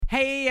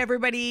Hey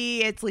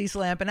everybody, it's Lisa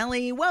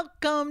Lampanelli.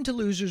 Welcome to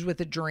Losers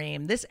with a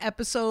Dream. This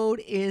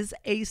episode is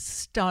a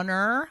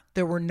stunner.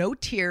 There were no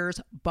tears,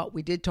 but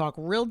we did talk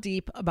real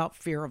deep about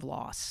fear of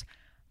loss.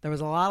 There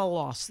was a lot of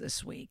loss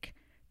this week.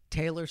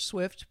 Taylor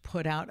Swift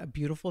put out a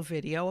beautiful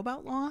video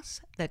about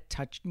loss that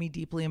touched me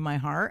deeply in my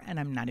heart, and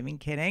I'm not even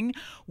kidding.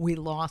 We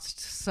lost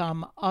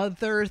some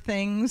other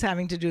things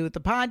having to do with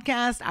the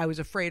podcast. I was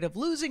afraid of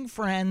losing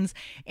friends,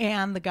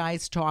 and the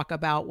guys talk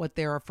about what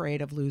they're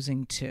afraid of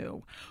losing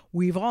too.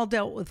 We've all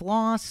dealt with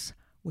loss.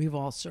 We've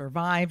all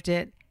survived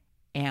it.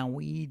 And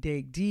we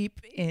dig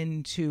deep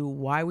into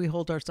why we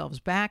hold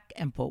ourselves back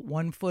and put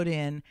one foot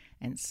in,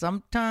 and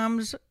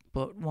sometimes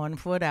put one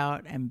foot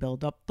out and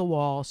build up the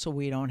wall so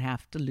we don't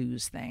have to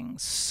lose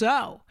things.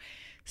 So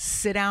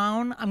sit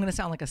down. I'm going to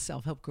sound like a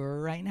self-help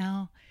guru right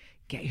now.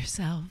 Get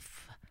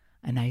yourself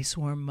a nice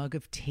warm mug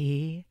of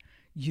tea.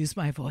 Use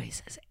my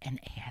voice as an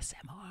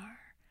ASMR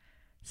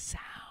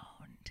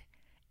sound.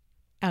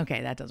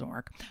 Okay, that doesn't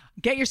work.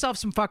 Get yourself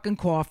some fucking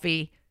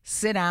coffee.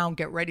 Sit down.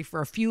 Get ready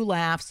for a few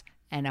laughs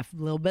and a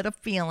little bit of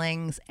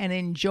feelings, and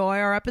enjoy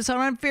our episode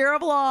on fear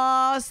of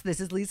loss. This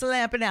is Lisa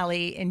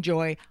Lampanelli.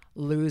 Enjoy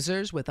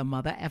Losers with a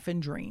Mother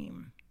Effin'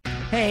 Dream.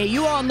 Hey,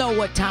 you all know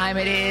what time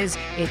it is.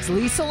 It's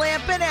Lisa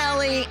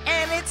Lampanelli,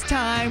 and it's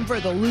time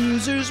for the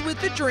Losers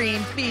with a Dream,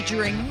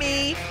 featuring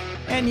me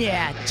and,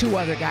 yeah, two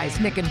other guys,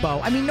 Nick and Bo.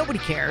 I mean, nobody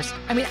cares.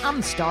 I mean, I'm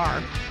the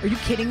star. Are you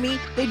kidding me?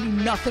 They'd be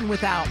nothing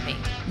without me.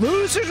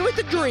 Losers with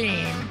a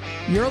Dream.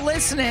 You're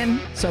listening,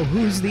 so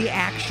who's the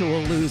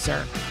actual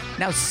loser?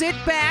 Now sit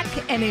back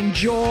and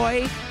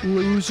enjoy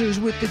Losers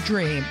with the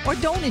Dream. Or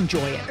don't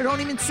enjoy it. Or don't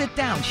even sit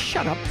down.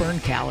 Shut up, burn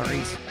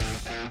calories.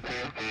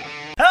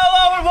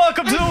 Hello and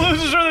welcome to the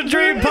Losers with a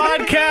Dream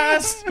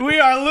podcast. We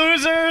are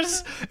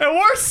losers and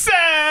we're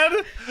sad.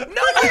 No, we're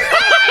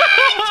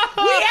not.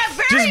 We have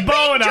very Just big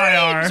Bo and dreams. I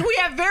are. We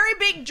have very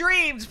big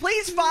dreams.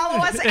 Please follow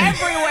us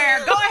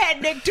everywhere. Go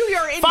ahead, Nick. Do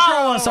your intro.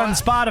 Follow us on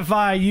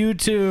Spotify,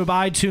 YouTube,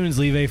 iTunes.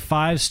 Leave a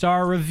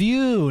 5-star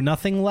review.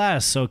 Nothing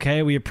less,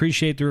 okay? We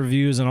appreciate the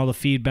reviews and all the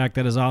feedback.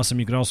 That is awesome.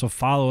 You can also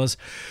follow us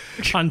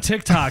on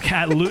TikTok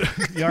at You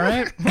all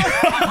right?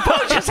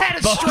 Bo just had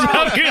a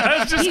stroke.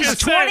 He's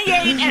 28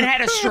 and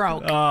had a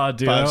stroke. Oh,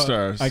 dude. 5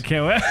 stars. I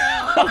can't wait.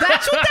 Oh,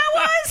 that's what that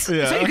was?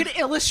 Yeah. So you could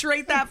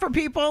illustrate that for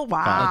people?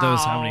 Wow. That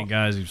was how many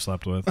guys you've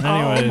slept with.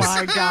 Anyways. Oh,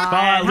 my God.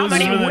 Follow How Losers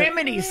many with a-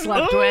 women he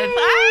slept with?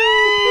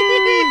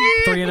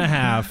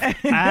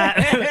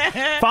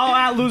 3.5. Follow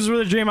at Losers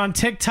with a Dream on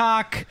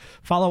TikTok.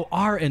 Follow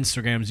our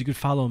Instagrams. You could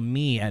follow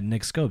me at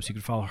Nick Scopes. You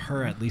could follow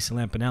her at Lisa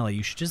Lampanelli.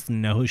 You should just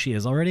know who she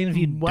is already. And if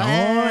you What?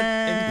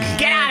 don't,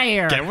 Get out of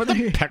here. Get with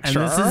the picture.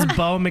 and this is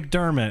Bo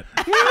McDermott.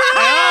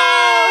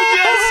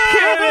 Just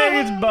kidding.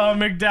 It's Bo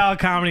McDowell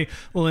Comedy.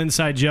 Well,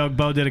 inside joke.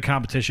 Bo did a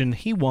competition.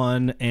 He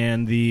won,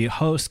 and the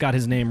host got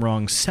his name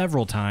wrong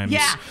several times.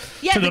 Yeah.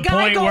 Yeah, To the the guy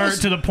point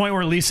goes-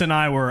 where Lisa and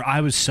I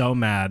was so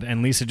mad,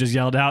 and Lisa just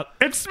yelled out,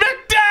 "It's McDowell!"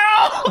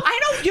 I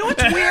don't. You know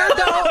what's weird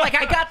though? Like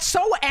I got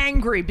so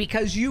angry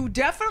because you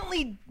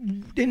definitely,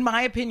 in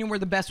my opinion, were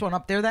the best one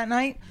up there that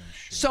night.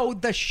 So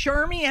the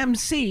Shermie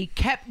MC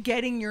kept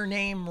getting your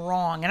name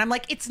wrong, and I'm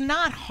like, it's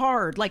not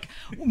hard. Like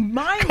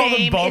my Call him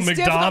name Bo is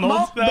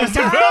McDonald. different. That was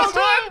the best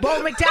one.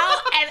 Bo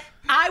McDowell, and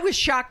I was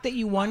shocked that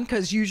you won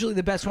because usually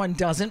the best one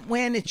doesn't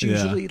win. It's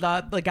usually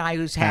the guy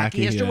who's Hacky,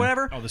 hackiest or yeah.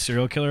 whatever. Oh, the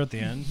serial killer at the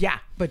end? Yeah,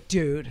 but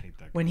dude,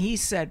 when he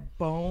said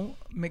Bo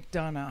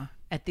McDonough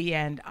at the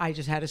end, I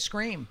just had to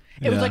scream.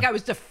 It was Yeah. like I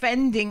was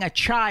defending a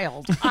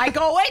child. I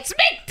go, it's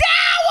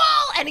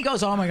McDowell! And he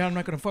goes, oh my God, I'm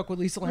not going to fuck with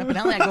Lisa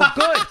Lampanelli. I go,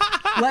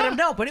 good, let him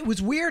know. But it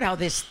was weird how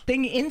this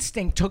thing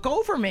instinct took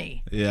over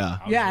me. Yeah.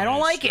 Yeah, I don't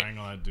like it.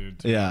 Strangle that dude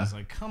too. Yeah. I was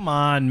like, come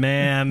on,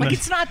 man. Like,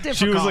 it's not difficult.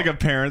 She was like a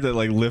parent that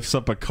like lifts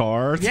up a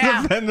car to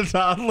Yeah. defend the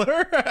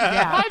toddler.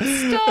 Yeah.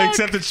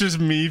 Except it's just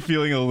me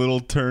feeling a little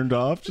turned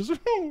off. Just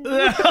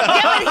Yeah,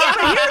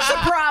 but here's the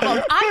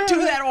problem. I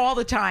do that all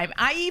the time.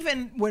 I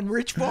even, when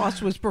Rich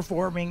Voss was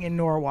performing in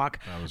Norwalk,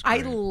 I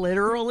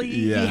literally,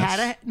 he Yes.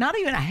 had not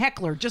even a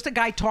heckler, just a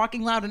guy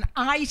talking loud, and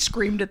I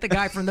screamed at the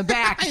guy from the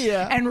back.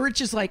 Yeah. And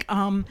Rich is like,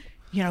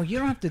 you know, you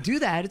don't have to do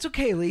that. It's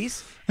okay,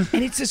 Lise.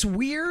 And it's this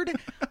weird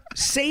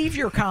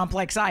savior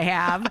complex I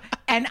have,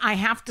 and I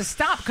have to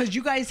stop because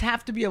you guys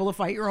have to be able to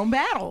fight your own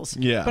battles.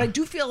 Yeah. But I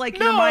do feel like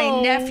you're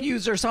my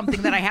nephews or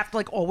something that I have to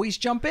like always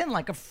jump in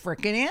like a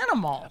freaking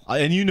animal.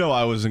 and you know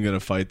I wasn't gonna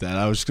fight that.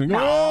 I was just gonna go.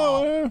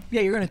 Oh.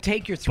 Yeah, you're going to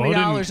take your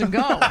 $3 and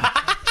go.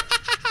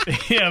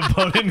 Yeah,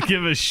 Bo didn't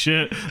give a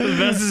shit. The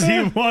best is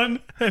he won,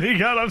 and he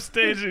got off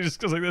stage, and he just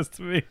goes like this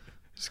to me.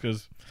 Just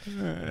goes, all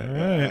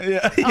right. Yeah.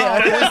 Oh,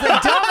 it was the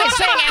dumbest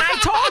thing. And I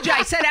told you,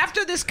 I said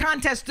after this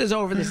contest is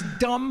over, this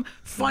dumb,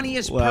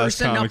 funniest Last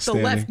person up comic the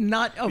left standing.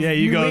 nut of Yeah,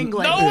 you New go,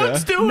 England. no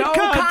one's doing No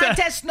contest.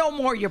 contest no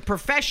more. You're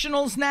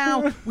professionals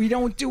now. We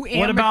don't do amateur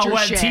What about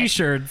wet shit.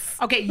 T-shirts?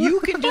 Okay, you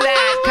can do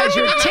that because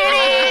your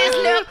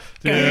titties look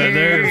Dude,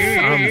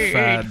 I'm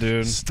fat,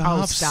 dude.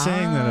 Stop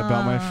saying that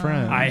about my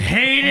friend. I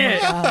hate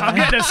it. I'm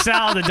getting a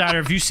salad at the diner.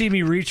 If you see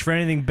me reach for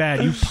anything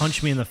bad, you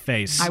punch me in the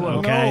face. I will.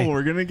 Okay? No,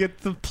 we're gonna get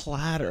the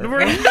platter. We're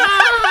not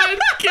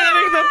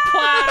getting the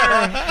platter.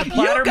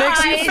 Platter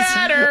makes you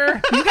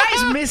fatter. You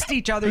guys missed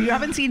each other. You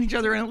haven't seen each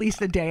other in at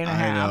least a day and a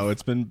half. I know,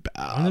 it's been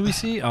When did bad. we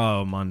see?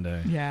 Oh,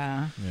 Monday.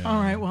 Yeah. All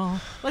right. Well,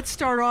 let's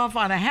start off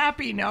on a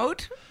happy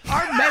note.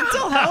 Our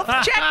mental health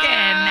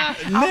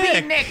check-in.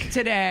 I'll be Nick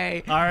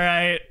today. All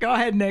right. Go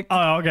ahead, Nick.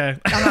 Oh, okay.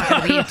 I'm not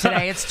going to be you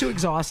today. It's too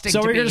exhausting So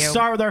to we're be going to you.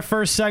 start with our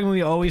first segment.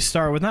 We always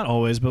start with, not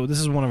always, but this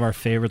is one of our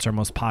favorites, our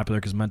most popular,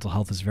 because mental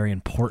health is very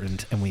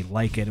important, and we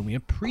like it, and we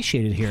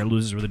appreciate it here at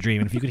Losers with a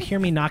Dream. And if you could hear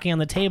me knocking on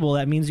the table,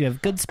 that means you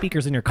have good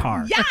speakers in your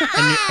car. Yeah!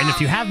 And if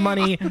you have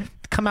money,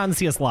 come out and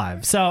see us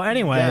live. So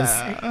anyways,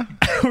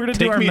 we're going to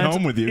do Take our me mental-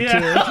 home with you, Yeah.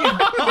 too.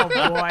 Oh,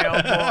 boy.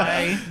 Oh,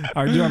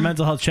 boy. Do our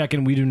mental health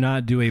check-in. We do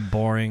not do a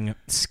boring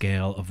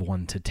scale of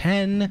 1 to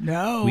 10.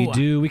 No.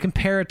 We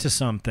compare it to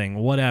something,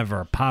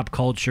 whatever, pop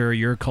culture,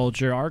 your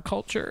culture, our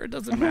culture, it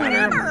doesn't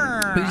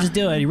matter. We just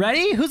do it. You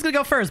ready? Who's gonna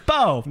go first?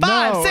 Bo.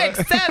 5, No.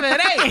 6, 7,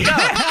 8. Go.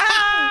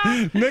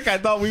 Nick, I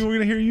thought we were going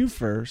to hear you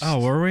first. Oh,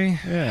 were we?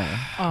 Yeah.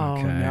 Oh,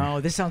 Okay. no.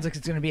 This sounds like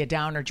it's going to be a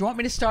downer. Do you want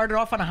me to start it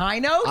off on a high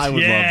note? I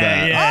would love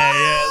that.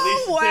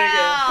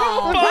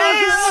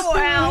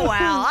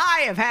 Well,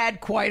 I have had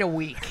quite a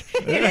week.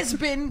 It has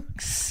been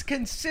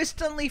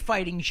consistently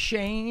fighting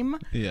shame,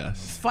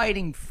 Yes.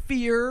 fighting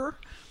fear,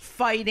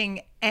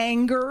 fighting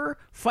anger,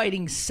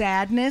 fighting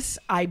sadness.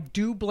 I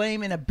do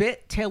blame in a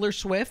bit Taylor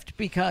Swift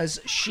because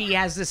she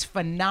has this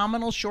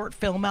phenomenal short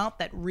film out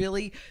that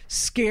really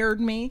scared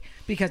me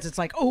because it's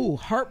like, oh,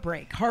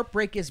 heartbreak.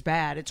 Heartbreak is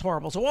bad. It's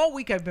horrible. So all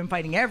week I've been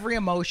fighting every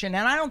emotion,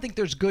 and I don't think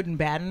there's good and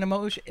bad in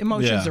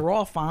emotions. Yeah. They're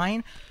all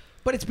fine,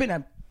 but it's been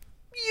a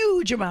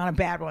huge amount of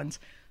bad ones.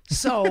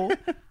 So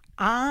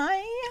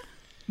I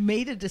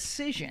made a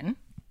decision,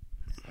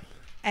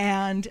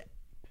 and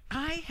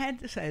I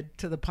had said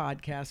to the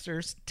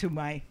podcasters to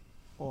my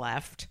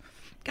left,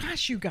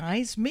 gosh, you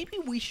guys, maybe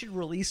we should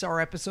release our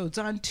episodes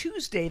on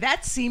Tuesday.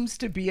 That seems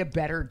to be a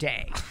better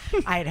day.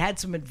 I had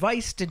some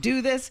advice to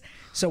do this,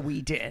 so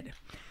we did.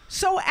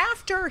 So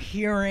after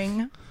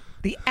hearing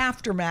the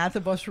aftermath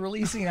of us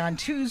releasing on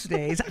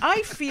Tuesdays,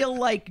 I feel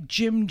like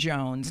Jim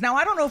Jones. Now,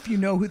 I don't know if you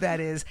know who that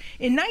is.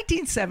 In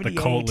 1978,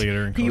 The cult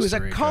leader in he was Costa a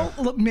Rica. cult.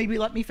 Look, maybe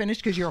let me finish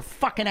because you're a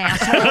fucking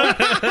asshole.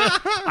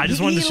 I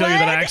just wanted to show you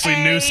that I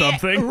actually knew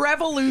something.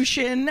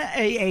 Revolution,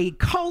 a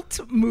cult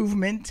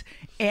movement,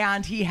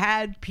 and he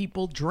had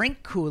people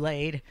drink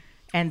Kool-Aid,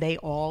 and they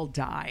all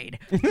died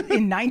in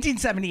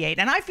 1978.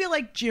 And I feel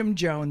like Jim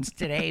Jones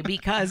today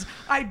because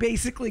I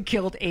basically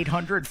killed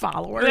 800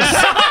 followers.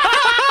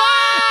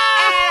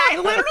 I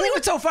literally,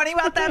 what's so funny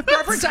about that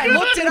reference, I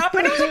looked it up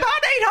and it was about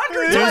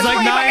 800. So It was I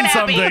like really fucking 9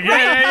 happy. something.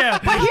 Yeah.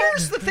 But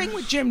here's the thing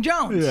with Jim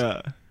Jones.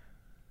 Yeah.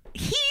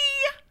 He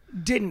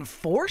didn't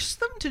force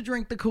them to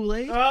drink the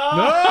Kool-Aid.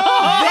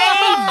 Oh.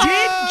 They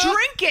did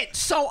drink it.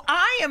 So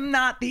I am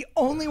not the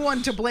only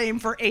one to blame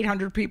for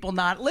 800 people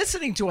not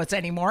listening to us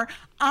anymore.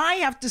 I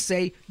have to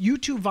say, you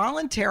two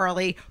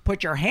voluntarily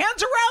put your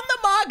hands around the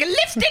mug,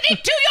 lifted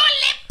it to your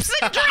lips,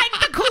 and drank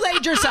the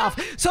Kool-Aid yourself.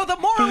 So the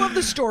moral of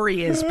the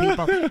story is,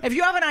 people, if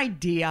you have an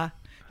idea,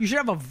 you should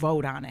have a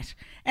vote on it.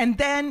 And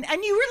you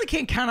really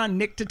can't count on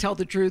Nick to tell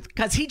the truth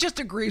because he just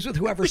agrees with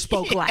whoever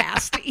spoke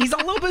last. He's a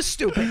little bit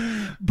stupid.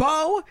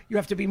 Bo, you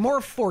have to be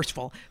more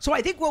forceful. So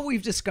I think what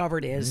we've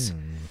discovered is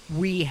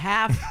we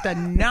have to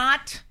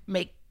not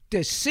make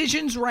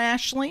decisions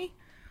rashly.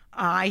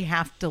 I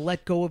have to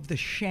let go of the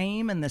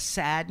shame and the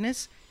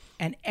sadness.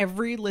 And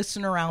every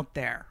listener out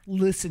there,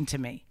 listen to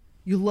me.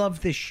 You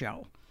love this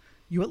show.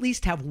 You at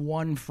least have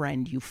one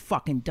friend, you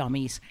fucking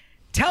dummies.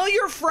 Tell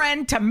your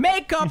friend to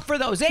make up for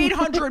those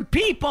 800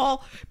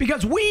 people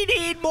because we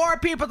need more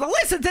people to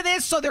listen to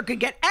this so there could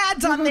get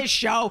ads on this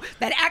show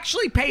that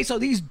actually pay so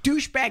these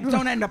douchebags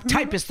don't end up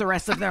typists the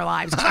rest of their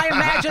lives. Because I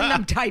imagine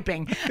them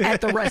typing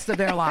at the rest of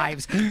their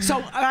lives.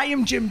 So I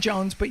am Jim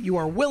Jones, but you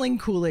are willing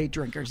Kool-Aid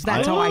drinkers.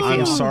 That's how I feel.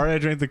 I'm sorry I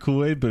drank the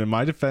Kool-Aid, but in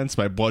my defense,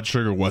 my blood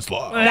sugar was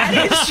low.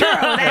 That is true.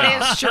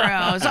 That is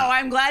true. So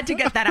I'm glad to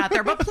get that out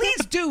there. But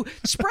please do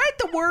spread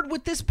the word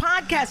with this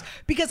podcast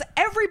because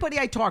everybody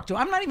I talk to,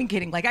 I'm not even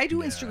kidding. Like I do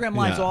Instagram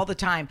lives Yeah. all the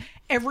time.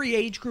 Every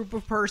age group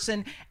of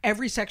person,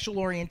 every sexual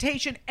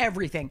orientation,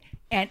 everything.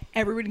 And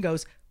everybody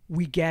goes,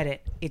 we get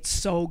it. It's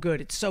so good.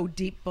 It's so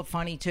deep but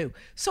funny too.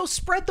 So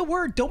spread the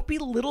word. Don't be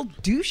little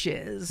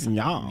douches.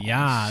 Yeah.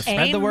 Yeah. Spread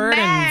Amen. the word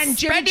and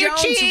Jim spread your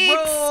Jones cheeks.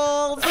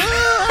 rules.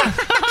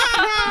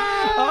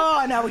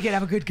 Oh, now we can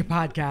have a good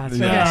podcast. Yes.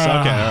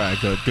 Yeah. Okay. All right.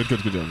 Good.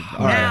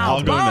 All right. Now,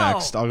 I'll go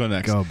Bo.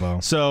 next. Go, Bo.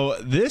 So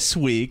this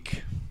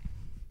week,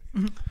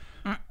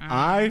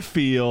 I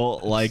feel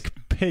like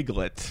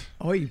Piglet.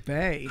 Oy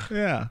vey.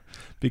 Yeah,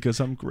 because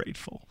I'm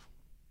grateful.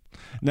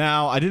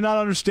 Now, I did not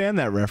understand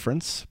that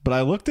reference, but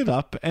I looked it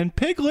up, and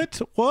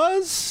Piglet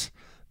was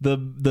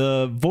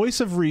the voice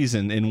of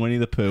reason in Winnie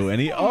the Pooh,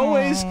 and he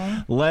always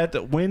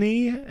let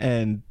Winnie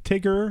and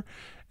Tigger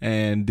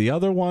and the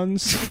other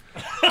ones.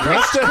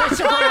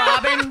 Christopher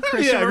Robin.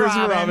 Christopher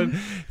Robin.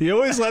 He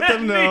always let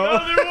them know.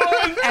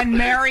 And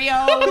Mario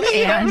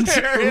and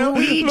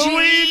Luigi.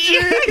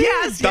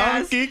 Yes,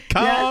 Donkey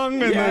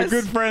Kong and yes.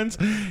 their good friends.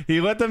 He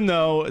let them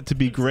know to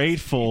be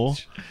grateful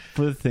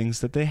for the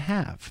things that they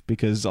have,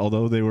 because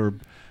although they were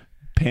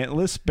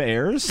pantless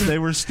bears, they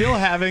were still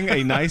having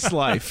a nice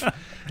life.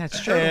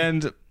 That's true.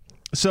 And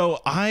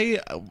so I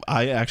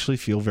actually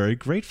feel very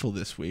grateful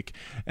this week,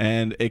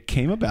 and it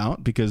came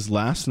about because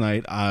last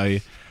night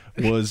I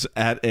was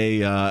at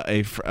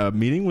a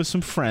meeting with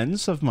some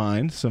friends of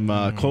mine, some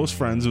close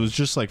friends. It was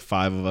just like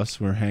 5 of us.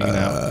 We were hanging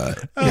out.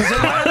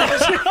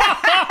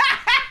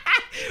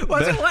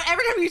 Was it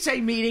every time you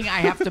say meeting, I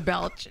have to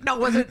belch? No,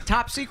 was it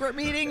top secret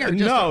meeting or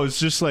just No, it's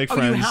just like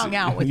friends. you hung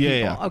out with people?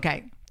 Yeah.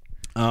 Okay.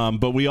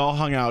 But we all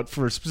hung out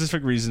for a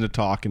specific reason, to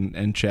talk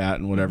and chat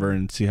and whatever,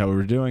 and see how we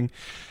were doing.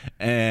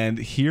 And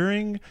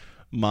hearing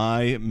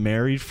my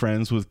married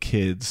friends with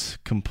kids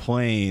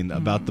complain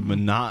about the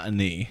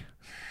monotony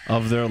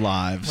of their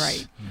lives,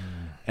 Right.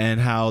 and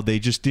how they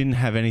just didn't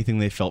have anything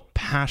they felt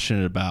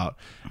passionate about,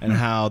 and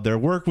how their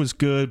work was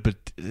good, but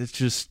it's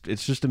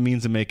just a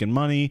means of making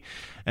money,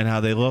 and how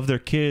they love their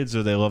kids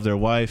or they love their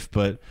wife,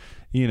 but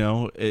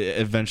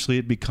eventually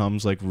it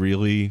becomes like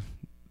really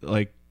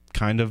like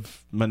kind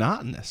of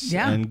monotonous,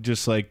 and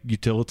just like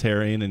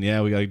utilitarian, and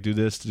we gotta do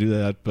this to do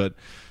that, but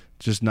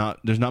there's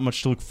not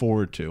much to look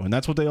forward to. And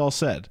that's what they all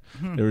said.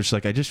 They were just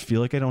like, I just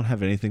feel like I don't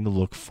have anything to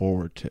look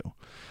forward to.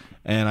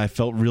 And I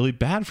felt really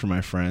bad for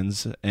my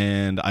friends,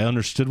 and I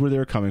understood where they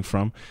were coming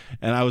from.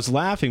 And I was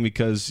laughing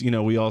because,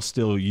 we all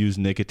still use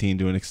nicotine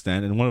to an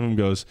extent. And one of them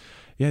goes,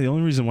 yeah, the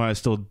only reason why I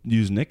still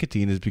use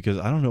nicotine is because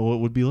I don't know what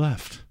would be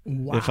left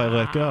if I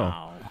let go.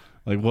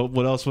 Like,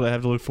 what else would I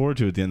have to look forward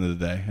to at the end of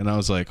the day? And I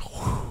was like,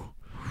 whew,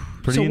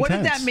 pretty intense. So what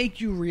did that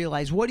make you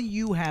realize? What do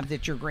you have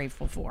that you're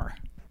grateful for?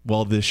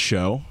 Well, this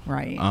show.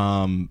 Right.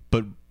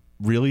 But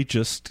really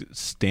just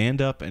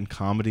stand-up and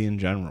comedy in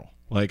general.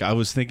 Like, I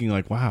was thinking,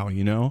 like, wow,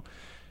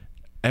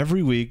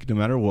 every week, no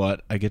matter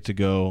what, I get to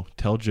go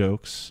tell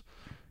jokes.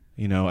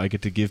 I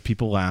get to give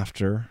people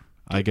laughter.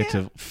 I get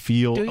to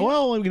feel,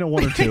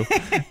 one or two.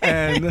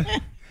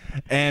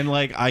 And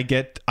like, I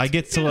get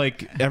to,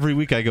 like, every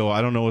week I go,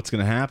 I don't know what's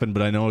going to happen,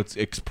 but I know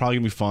it's probably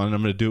going to be fun. And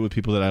I'm going to do it with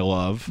people that I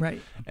love. Right.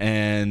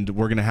 And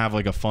we're going to have,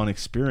 like, a fun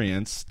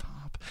experience.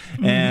 Stop.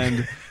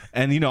 And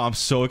I'm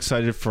so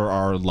excited for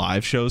our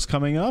live shows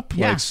coming up.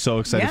 Yeah. Like, so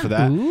excited for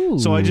that. Ooh.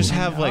 So I just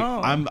have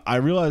I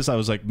realized I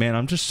was like, man,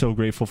 I'm just so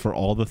grateful for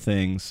all the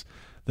things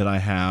that I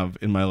have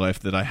in my life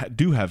that I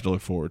do have to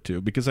look forward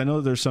to, because I know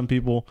that there's some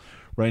people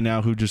right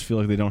now who just feel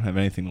like they don't have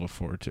anything to look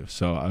forward to.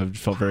 So I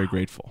felt very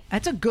grateful.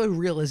 That's a good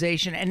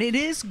realization. And it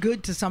is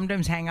good to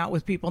sometimes hang out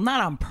with people,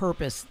 not on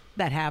purpose,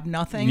 that have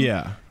nothing.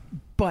 Yeah.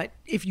 But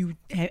if you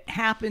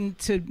happen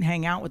to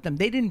hang out with them,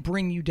 they didn't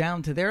bring you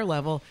down to their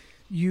level.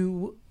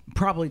 You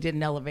probably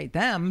didn't elevate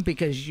them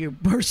because you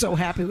were so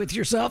happy with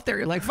yourself there.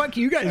 You're like, fuck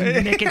you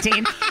guys,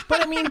 nicotine.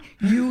 But I mean,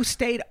 you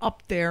stayed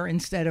up there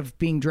instead of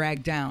being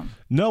dragged down.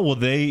 No, well,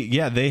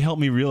 they helped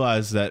me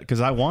realize that,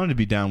 because I wanted to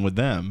be down with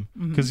them,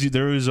 because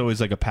there was always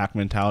like a pack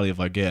mentality of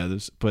like,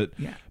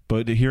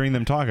 but hearing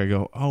them talk, I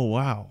go, oh,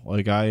 wow.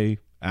 Like, I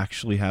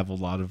actually have a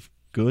lot of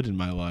good in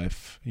my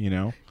life,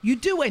 You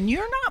do, and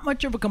you're not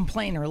much of a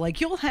complainer.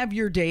 Like, you'll have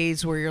your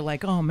days where you're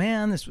like, oh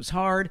man, this was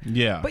hard.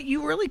 Yeah. But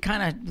you really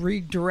kind of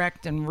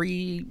redirect and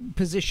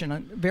reposition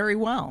it very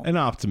well. An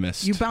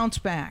optimist. You bounce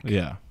back.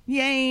 Yeah.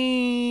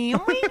 Yay.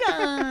 Oh my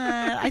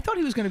God. I thought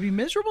he was going to be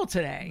miserable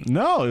today.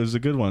 No, it was a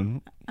good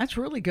one. That's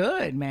really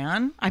good,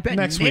 man. I bet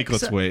Next week,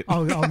 let's wait.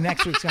 Oh,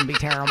 next week's going to be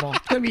terrible.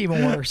 It's going to be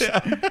even worse.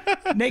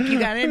 Nick, you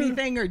got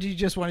anything, or do you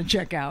just want to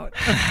check out?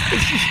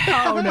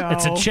 Oh, no.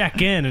 It's a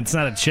check-in. It's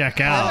not a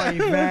check-out.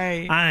 Oh,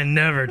 I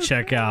never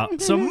check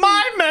out. So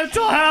my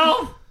mental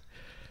health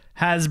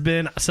has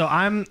been... So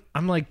I'm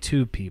like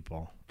 2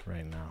 people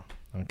right now,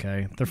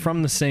 okay? They're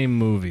from the same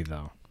movie,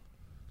 though.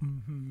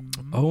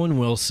 Mm-hmm. Owen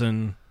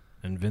Wilson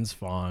and Vince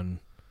Vaughn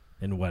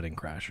in Wedding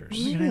Crashers.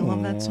 I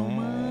love that so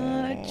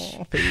much.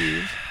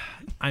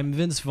 I'm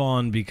Vince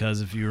Vaughn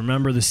because if you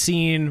remember the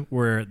scene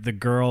where the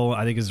girl,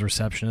 I think his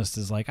receptionist,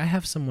 is like, I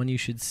have someone you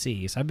should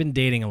see. So I've been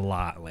dating a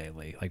lot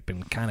lately, like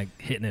been kind of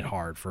hitting it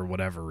hard for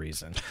whatever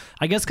reason.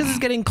 I guess because it's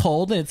getting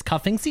cold and it's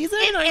cuffing season.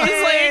 I was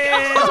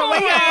like, oh my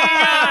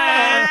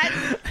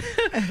God.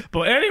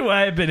 But anyway,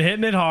 I've been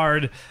hitting it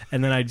hard.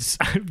 And then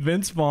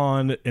Vince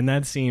Vaughn in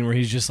that scene where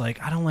he's just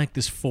like, I don't like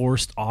this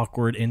forced,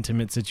 awkward,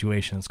 intimate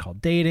situation. It's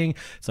called dating.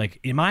 It's like,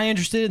 am I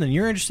interested? Then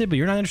you're interested, but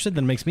you're not interested.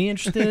 Then it makes me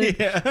interested.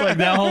 Like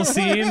that whole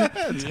scene.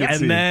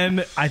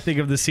 Then I think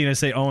of the scene, I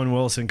say Owen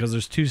Wilson, because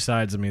there's 2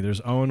 sides of me.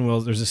 There's Owen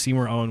Wilson. There's a scene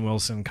where Owen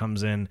Wilson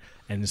comes in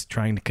and is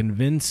trying to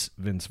convince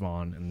Vince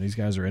Vaughn, and these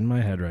guys are in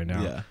my head right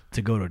now,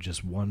 to go to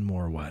just one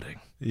more wedding.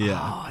 Yeah.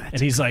 Oh,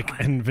 and he's like,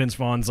 and Vince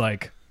Vaughn's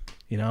like,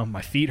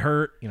 my feet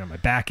hurt, my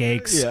back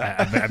aches.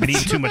 I've been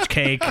eating too much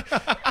cake.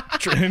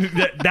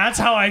 That's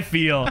how I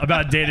feel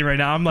about dating right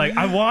now. I'm like,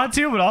 I want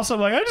to, but also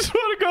I'm like, I just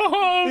want to go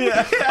home.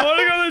 I want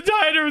to go to the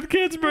diner with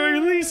Kidsburg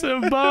and Lisa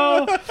and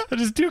Bo. I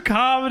just do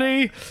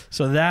comedy.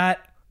 So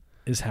that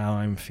is how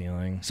I'm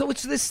feeling. So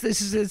it's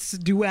this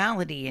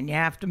duality, and you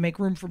have to make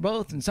room for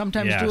both, and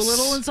sometimes do a Yes.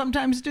 little, and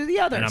sometimes do the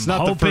other. And It's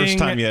not the first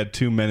time you had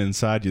 2 men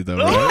inside you, though,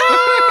 right?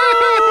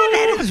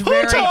 That is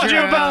very told you true.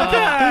 about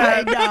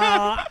that?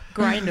 I know.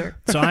 Grinder.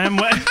 So I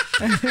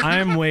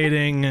am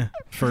waiting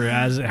for,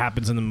 as it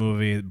happens in the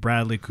movie,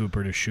 Bradley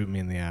Cooper to shoot me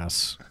in the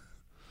ass.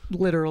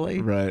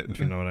 Literally. Right. If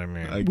you know what I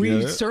mean. I get We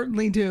it.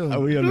 certainly do.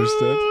 We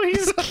understood. Ooh,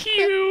 he's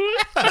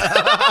cute.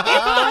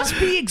 It must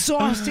be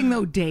exhausting,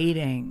 though,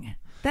 dating.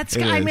 That's.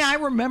 It I is. mean, I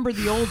remember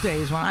the old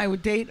days when I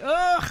would date.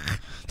 Ugh,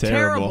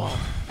 Terrible.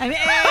 I mean,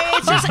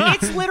 it's just.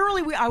 It's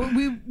literally.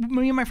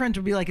 Me and my friends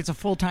would be like, it's a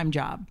full-time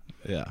job,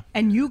 Yeah.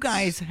 and you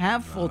guys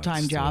have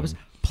full-time jobs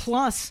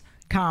plus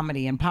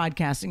comedy and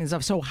podcasting and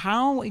stuff. So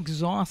how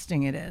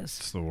exhausting it is.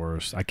 It's the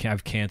worst.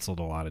 I've canceled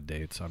a lot of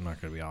dates. I'm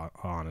not going to be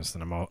honest,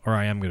 and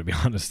I am going to be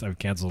honest. I've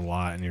canceled a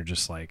lot, and you're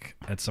just like,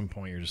 at some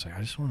point, you're just like,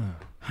 I just want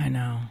to. I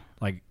know.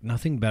 Like,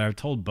 nothing better. I've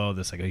told Bo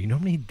this. I go, you know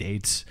how many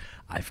dates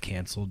I've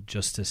canceled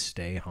just to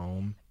stay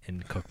home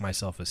and cook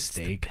myself a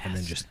steak and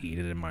then just eat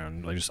it in my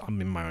own,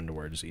 I'm in my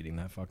underwear just eating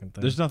that fucking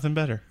thing. There's nothing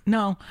better.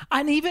 No,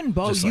 and even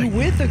Bo, Just you like-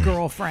 with a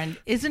girlfriend,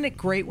 isn't it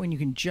great when you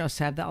can just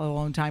have that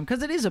alone time?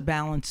 Because it is a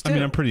balance too. I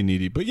mean, I'm pretty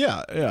needy, but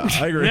yeah,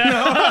 I agree.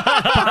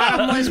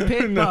 Bottomless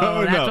pit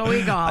Bo. That's what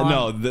we call him.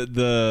 No,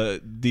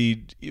 the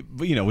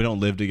you know, we don't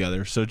live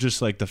together, so just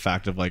like the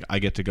fact of like I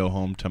get to go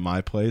home to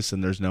my place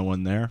and there's no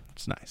one there,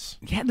 it's nice.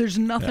 Yeah, there's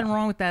nothing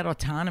wrong with that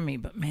autonomy,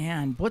 but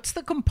man, what's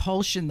the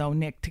compulsion though,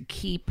 Nick, to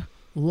keep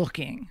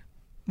looking?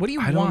 What do you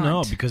want? I don't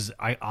know, because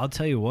I'll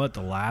tell you what,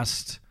 the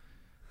last,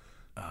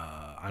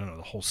 I don't know,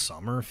 the whole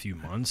summer, a few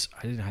months,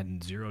 I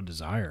had zero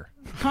desire.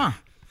 Huh.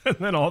 And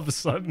then all of a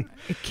sudden,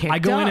 kicked I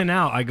go up. in and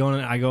out. I go in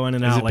and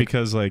Is out. it Like,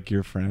 because like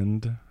your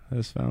friend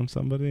has found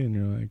somebody and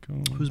you're like,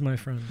 oh, who's my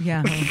friend?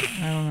 Yeah, I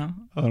don't know.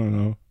 I don't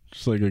know,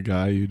 just like a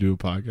guy you do a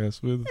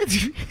podcast with?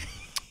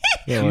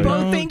 Yeah, like-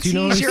 Bo thinks do you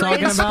know what he's I'm your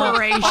talking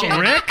about? inspiration.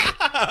 Rick?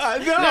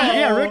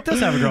 Yeah, Rick does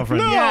have a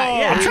girlfriend.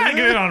 Yeah. I'm trying to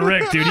get in on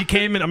Rick, dude. He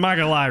came in. I'm not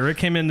gonna lie. Rick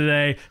came in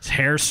today. His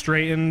hair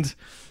straightened.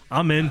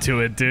 I'm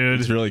into it, dude.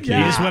 He's really cute.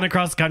 He just went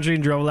across the country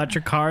and drove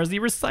electric cars. He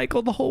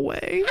recycled the whole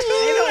way.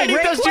 And he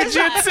Rick does was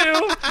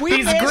jujitsu. We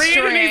He's miss green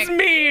and Rick. he's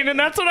mean, and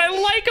that's what I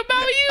like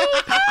about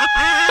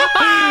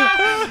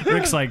you.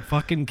 Rick's like,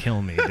 fucking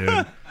kill me,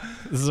 dude.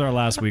 This is our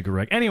last week of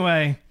Rick.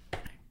 Anyway,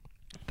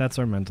 that's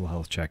our mental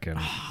health check-in.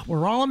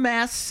 We're all a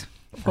mess.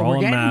 But all we're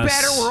a getting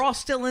mess. better. We're all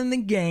still in the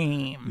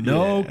game.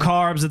 No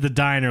carbs at the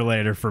diner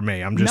later for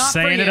me. I'm just Not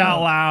for saying it you.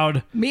 out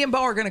loud. Me and Bo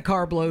are going to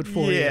carb load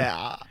for you.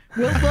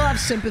 We'll have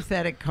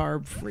sympathetic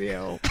carb for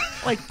you.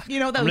 Like,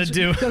 you know, those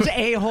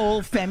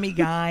a-hole femi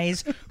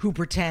guys who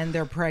pretend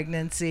their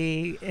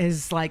pregnancy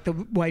is like the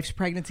wife's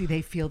pregnancy.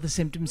 They feel the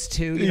symptoms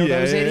too. You know,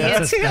 those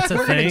idiots. That's a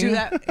We're going to thing? do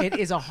that. It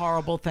is a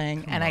horrible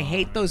thing. And I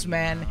hate those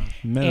men.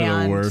 Men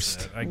are and the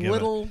worst. I get it.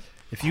 little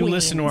If you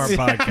listen to our queens.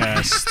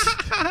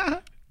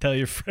 podcast, tell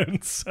your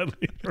friends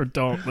or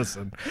don't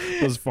listen.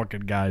 Those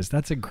fucking guys.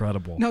 That's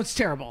incredible. No, it's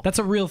terrible. That's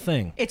a real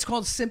thing. It's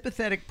called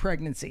sympathetic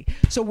pregnancy.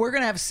 So we're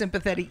going to have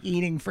sympathetic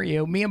eating for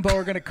you. Me and Bo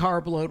are going to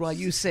carb load while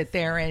you sit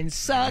there and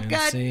suck a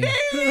Fancy.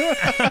 dick.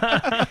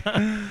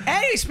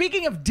 Hey,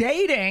 speaking of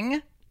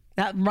dating,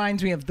 that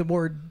reminds me of the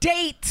word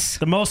dates,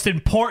 The most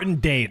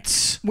important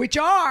dates. which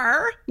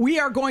we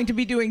are going to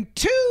be doing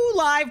 2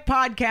 live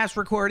podcast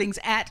recordings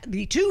at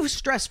the 2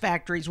 stress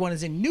factories. One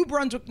is in New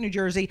Brunswick, New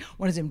Jersey.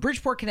 One is in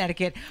Bridgeport,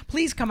 Connecticut.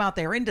 Please come out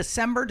there in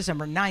December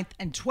 9th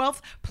and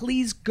 12th.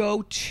 Please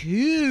go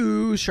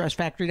to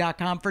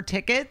stressfactory.com for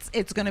tickets.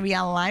 It's going to be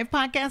a live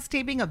podcast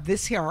taping of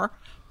this here,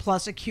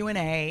 plus a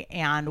Q&A,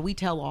 and we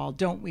tell all,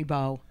 don't we,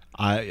 Bo?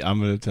 I'm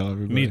going to tell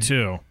everybody. Me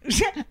too.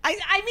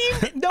 I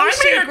mean, no I'm here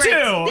secrets. too,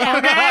 Yeah,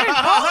 okay?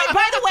 Oh, and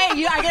by the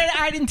way,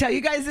 I didn't tell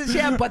you guys this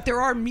yet, but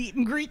there are meet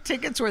and greet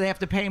tickets where they have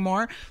to pay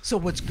more. So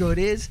what's good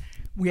is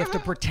we have to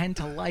pretend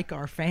to like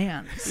our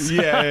fans.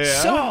 Yeah.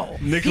 So,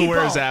 Nick will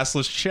wear his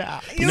assless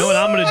chap. You know what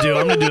I'm going to do?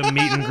 I'm going to do a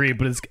meet and greet,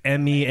 but it's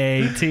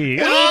MEAT. We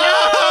know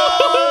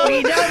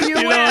you You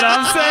know will. what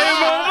I'm saying,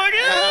 motherfucker?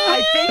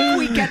 I think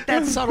we get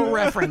that subtle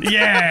reference.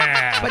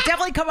 Yeah. But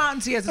definitely come out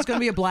and see us. It's going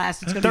to be a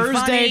blast. It's going to be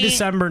Thursday, funny.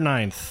 December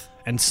 9th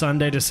and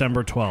Sunday,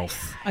 December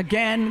 12th.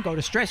 Again, go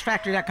to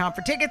stressfactory.com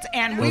for tickets,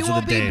 and we Those are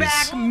will the be days.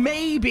 back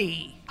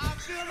maybe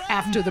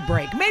after the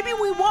break. Maybe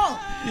we won't.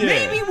 Yeah.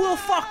 Maybe we'll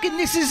fucking,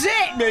 this is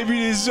it.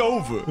 Maybe it's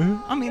over.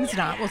 I mean, it's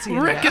not. We'll see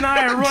you Rick and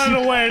I are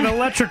running away in an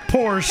electric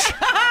Porsche.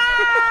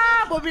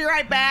 We'll be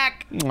right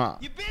back.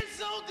 Mwah. You've been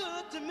so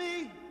good to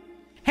me.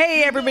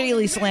 Hey everybody,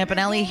 Lisa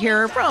Lampanelli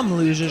here from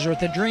Losers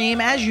with a Dream.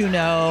 As you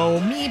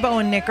know, me, Bo,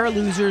 and Nick are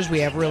losers. We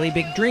have really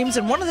big dreams,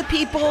 and one of the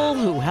people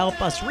who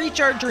help us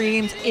reach our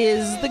dreams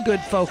is the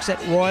good folks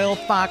at Royal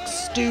Fox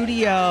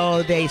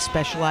Studio. They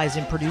specialize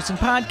in producing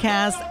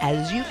podcasts,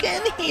 as you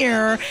can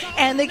hear,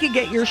 and they can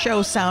get your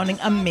show sounding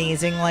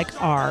amazing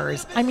like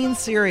ours. I mean,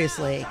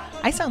 seriously.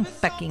 I sound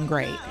fucking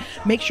great.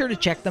 Make sure to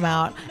check them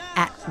out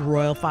at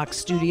Royal Fox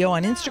Studio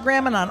on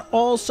Instagram and on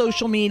all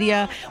social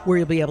media, where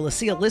you'll be able to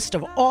see a list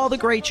of all the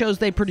great shows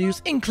they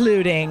produce,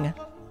 including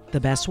the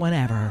best one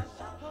ever,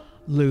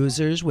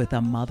 Losers with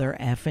a Mother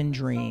Effin'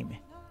 Dream.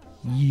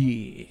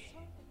 Yeah.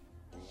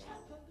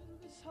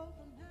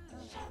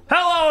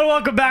 Hello and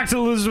welcome back to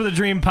the Losers with a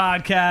Dream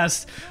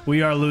podcast.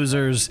 We are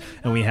losers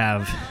and we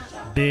have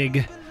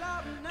big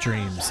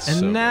dreams. And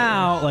So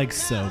now, big. like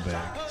so big.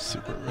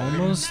 Super big.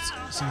 Almost,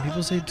 some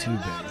people say too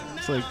big.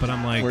 It's like, But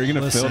I'm like, where are you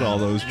gonna listen, fill all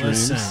those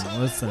dreams?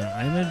 Listen,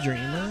 I'm a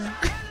dreamer.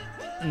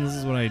 And this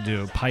is what I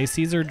do.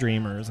 Pisces are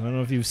dreamers. I don't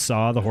know if you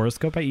saw the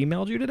horoscope I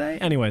emailed you today.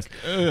 Anyways,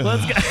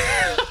 let's get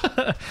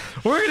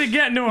we're going to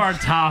get into our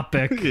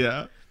topic.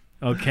 Yeah.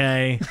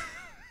 Okay.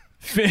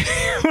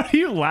 What are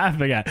you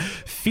laughing at?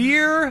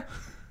 Fear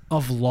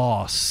of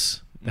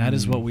loss. That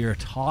is what we are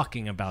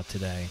talking about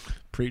today.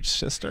 Preach,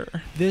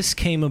 sister. This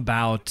came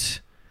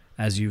about,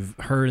 as you've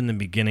heard in the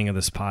beginning of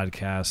this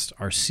podcast,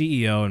 our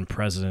CEO and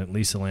president,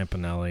 Lisa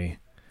Lampanelli,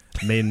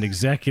 made an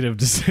executive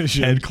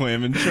decision. Head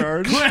clam in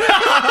charge.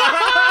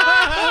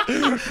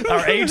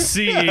 Our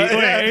HCE.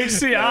 Wait,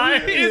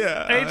 HCI?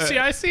 Yeah.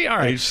 HCIC? All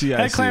right. HCIC.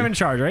 Head clam in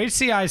charge. Or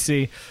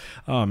HCIC.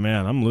 Oh,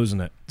 man, I'm losing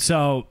it.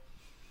 So,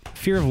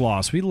 fear of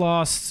loss. We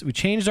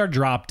changed our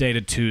drop day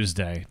to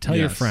Tuesday. Tell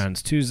your Yes.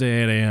 friends,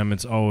 Tuesday, 8 a.m.,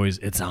 it's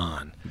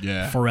on.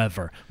 Yeah.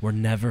 Forever. We're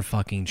never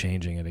fucking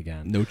changing it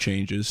again. No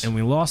changes. And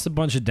we lost a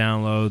bunch of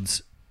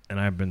downloads, and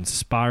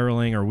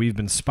we've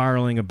been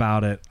spiraling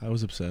about it. I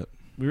was upset.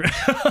 We were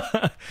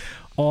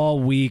all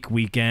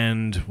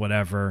weekend,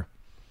 whatever.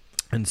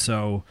 And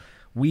so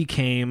we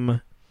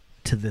came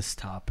to this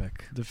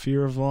topic, The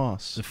fear of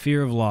loss. the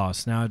fear of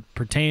loss. Now, it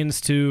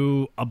pertains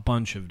to a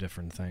bunch of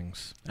different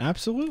things.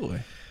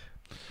 Absolutely.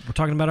 We're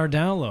talking about our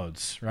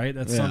downloads, right?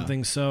 That's Yeah.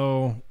 something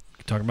so...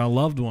 Talk about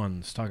loved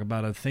ones. Talk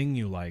about a thing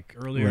you like.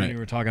 Earlier, Right. you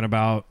were talking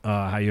about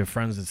how you have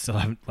friends that still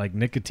have like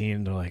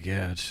nicotine. They're like,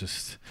 yeah, it's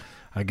just...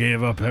 I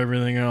gave up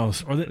everything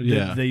else. Or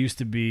they used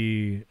to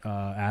be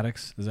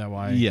addicts. Is that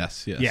why?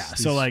 Yes. Yeah,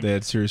 so, like, they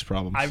had serious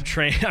problems. I've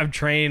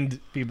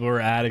trained people who are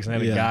addicts, and I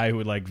had a Yeah. guy who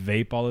would like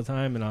vape all the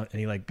time, and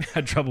he like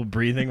had trouble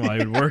breathing while he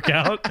would work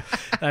out.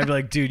 And I'd be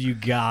like, dude, you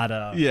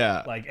gotta,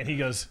 Yeah. like, and he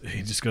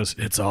just goes,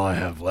 it's all I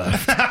have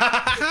left.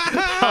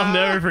 I'll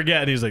never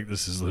forget. And he's like,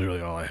 this is literally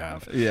all I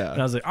have. Yeah.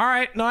 And I was like, all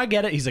right, no, I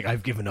get it. He's like,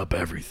 I've given up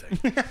everything.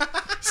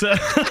 So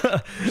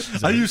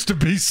I used to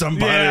be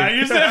somebody. yeah, I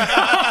used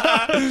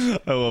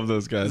to. I love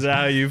those guys. Is that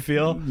how you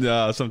feel?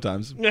 No,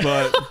 sometimes.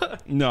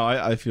 But no,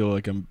 I feel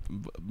like I'm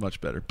much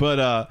better.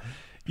 But,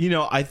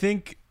 I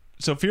think,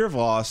 so fear of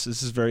loss,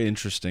 this is very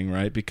interesting,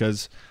 right?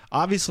 Because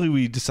obviously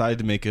we decided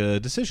to make a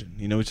decision.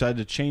 We decided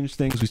to change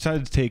things. We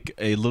decided to take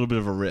a little bit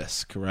of a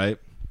risk, right?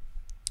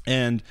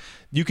 And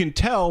you can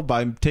tell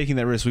by taking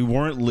that risk, we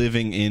weren't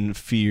living in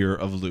fear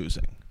of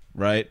losing.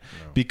 Right,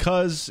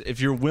 because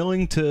if you're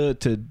willing to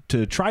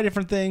try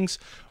different things,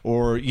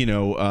 or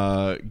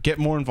get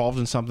more involved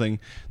in something,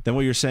 then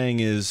what you're saying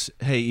is,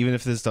 hey, even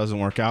if this doesn't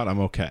work out, I'm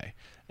okay.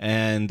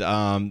 And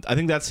I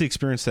think that's the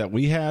experience that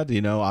we had.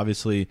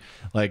 Obviously,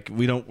 like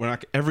we're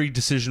not, every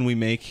decision we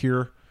make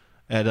here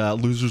at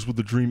Losers with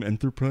a Dream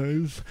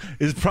Enterprise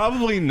is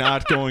probably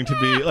not going to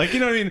be like,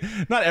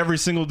 not every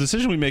single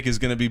decision we make is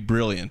going to be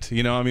brilliant.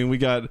 We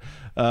got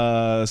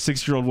a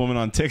 6-year-old woman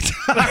on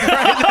TikTok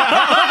right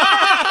now.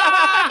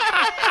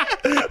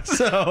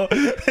 So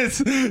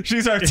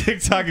she's our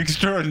TikTok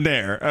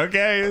extraordinaire.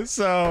 Okay,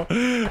 so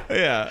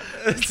yeah,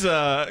 it's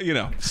so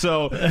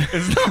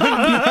it's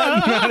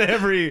not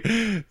every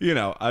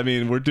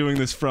we're doing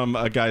this from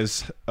a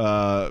guy's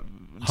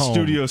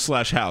studio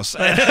 / house.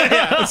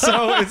 Yeah,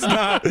 so it's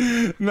not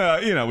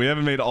we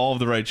haven't made all of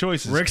the right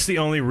choices. Rick's the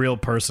only real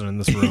person in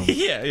this room.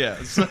 Yeah.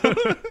 So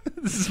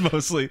this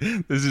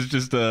is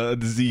just a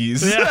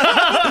disease.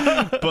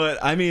 Yeah. But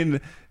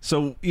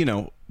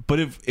but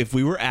if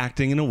we were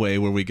acting in a way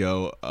where we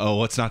go, oh,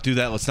 let's not do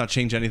that, let's not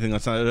change anything,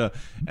 let's not,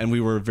 and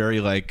we were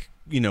very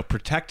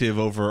protective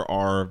over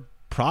our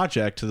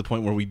project to the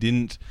point where we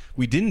didn't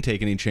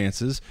take any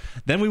chances,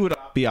 then we would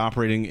be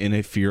operating in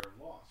a fear of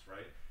loss,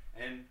 right?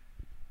 And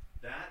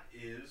that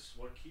is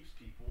what keeps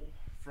people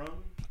from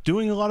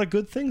doing a lot of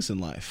good things in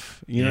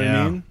life. You know what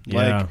I mean?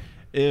 Yeah. Like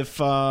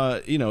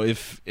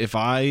if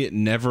I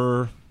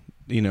never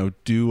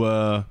do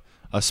a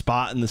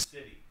spot in the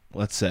city.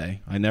 Let's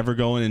say I never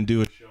go in and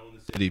do a show in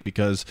the city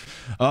because,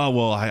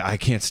 I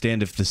can't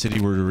stand if the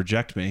city were to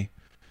reject me.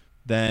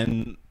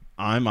 Then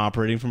I'm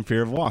operating from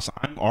fear of loss.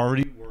 I'm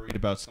already worried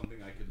about something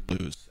I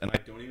could lose, and I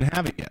don't even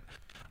have it yet.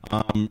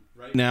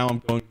 Right now, I'm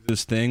going through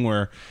this thing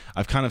where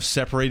I've kind of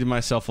separated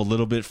myself a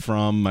little bit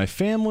from my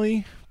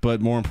family,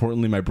 but more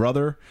importantly, my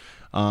brother.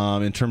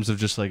 in terms of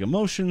just like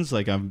emotions.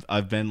 Like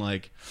I've been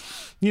like,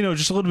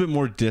 just a little bit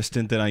more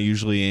distant than I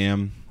usually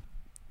am.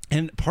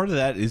 And part of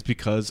that is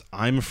because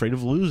I'm afraid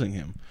of losing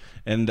him.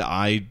 And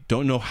I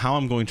don't know how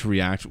I'm going to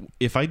react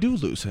if I do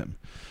lose him.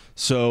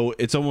 So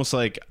it's almost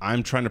like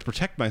I'm trying to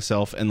protect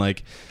myself and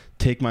like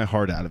take my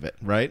heart out of it,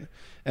 right?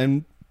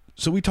 And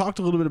so we talked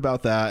a little bit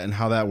about that and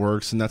how that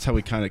works, and that's how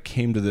we kind of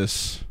came to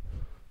this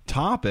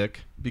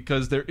topic,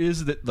 because there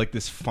is like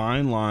this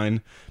fine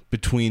line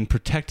between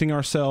protecting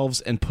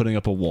ourselves and putting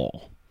up a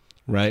wall,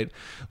 right?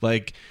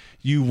 Like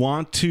you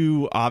want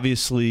to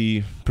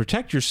obviously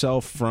protect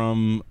yourself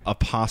from a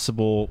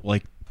possible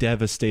like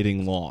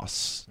devastating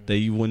loss that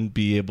you wouldn't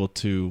be able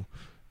to,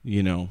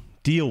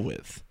 deal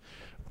with.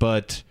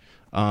 But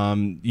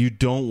you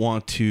don't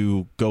want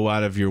to go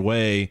out of your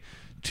way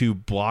to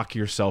block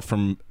yourself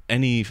from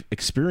any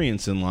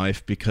experience in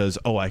life because,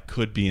 I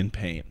could be in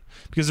pain.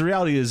 Because the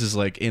reality is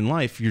like in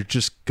life, you're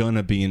just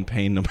gonna be in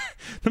pain no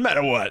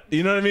matter what.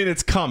 You know what I mean?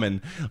 It's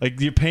coming. Like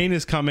your pain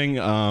is coming.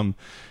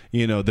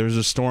 There's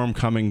a storm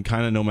coming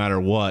kind of no matter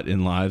what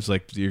in lives.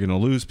 Like you're gonna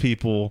lose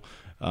people.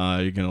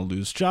 You're gonna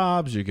lose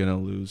jobs. You're gonna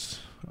lose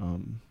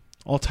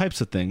all types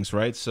of things,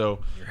 right? So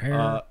your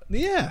hair.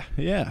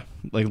 Yeah.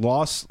 Like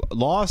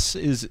loss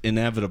is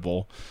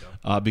inevitable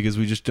because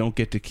we just don't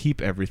get to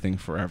keep everything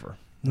forever.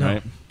 No.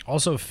 Right?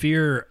 Also,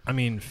 fear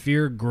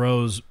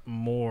grows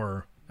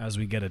more as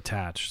we get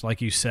attached.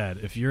 Like you said,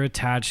 if you're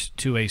attached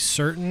to a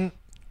certain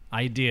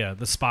idea,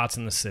 the spots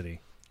in the city.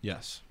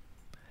 Yes.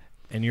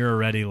 And you're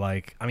already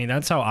like,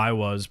 that's how I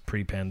was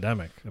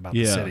pre-pandemic about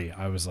the city.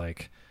 I was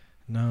like,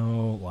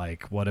 no,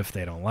 like, what if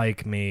they don't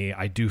like me?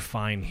 I do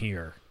fine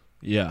here.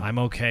 Yeah. I'm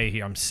okay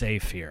here. I'm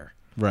safe here.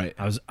 Right.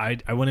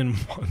 I went in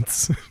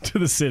once to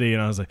the city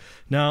and I was like,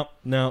 no.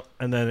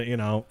 And then,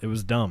 it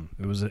was dumb.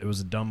 It was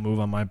a dumb move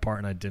on my part,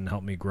 and it didn't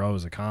help me grow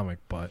as a comic.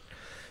 But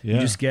you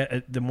just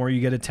the more you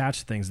get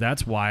attached to things.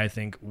 That's why I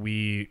think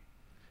we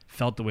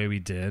felt the way we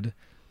did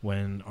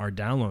when our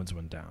downloads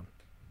went down.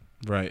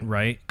 Right.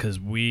 Right. Because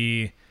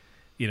we've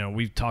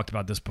talked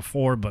about this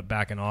before, but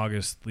back in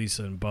August,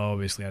 Lisa and Bo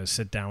basically had to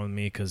sit down with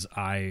me because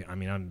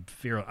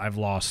I've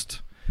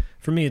lost.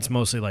 For me, it's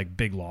mostly like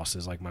big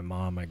losses, like my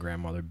mom, my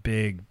grandmother,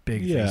 big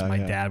things. My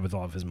dad with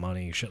all of his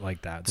money, shit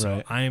like that.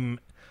 So right.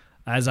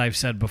 As I've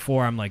said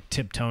before, I'm like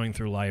tiptoeing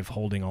through life,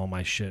 holding all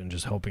my shit and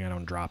just hoping I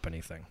don't drop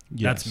anything.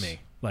 Yes. That's me.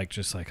 Like,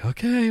 just like,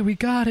 okay, we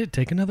got it.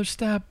 Take another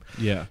step.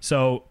 Yeah.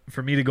 So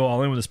for me to go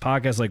all in with this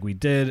podcast like we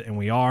did, and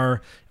we are,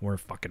 and we're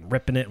fucking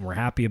ripping it, and we're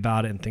happy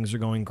about it, and things are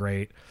going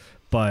great.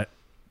 But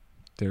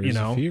there is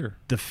a fear.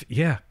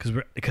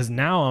 Because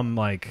now I'm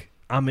like,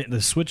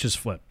 the switch is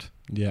flipped.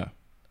 Yeah.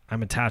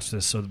 I'm attached to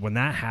this. So when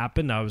that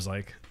happened, I was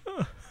like,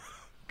 oh,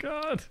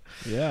 God.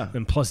 Yeah.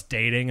 And plus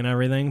dating and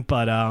everything.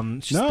 But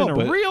it's just been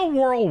a real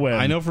whirlwind.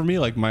 I know for me,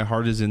 like my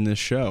heart is in this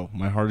show.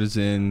 My heart is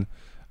in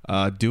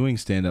doing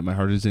stand-up. My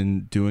heart is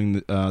in doing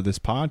this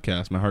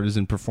podcast. My heart is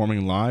in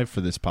performing live for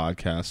this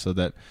podcast so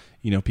that,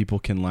 people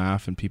can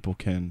laugh and people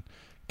can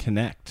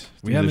connect.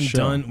 We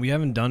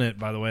haven't done it,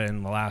 by the way,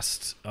 in the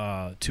last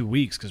 2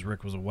 weeks because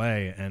Rick was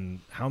away. And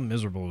how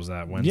miserable was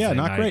that Wednesday Yeah,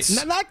 not nights?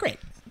 great. Not great.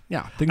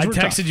 Yeah, I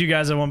texted you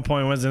guys at one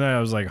point Wednesday night. I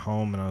was like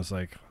home, and I was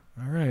like,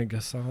 all right, I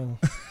guess I'll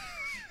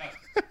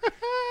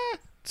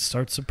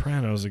start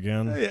Sopranos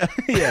again.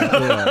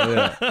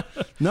 Yeah.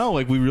 No,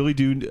 like we really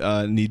do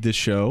need this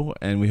show,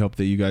 and we hope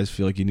that you guys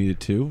feel like you need it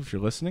too if you're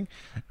listening.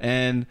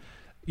 And,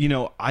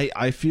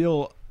 I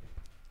feel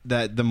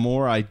that the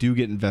more I do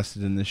get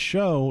invested in this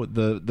show,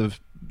 the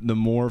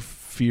more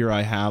fear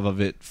I have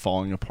of it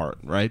falling apart,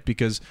 right?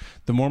 Because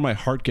the more my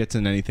heart gets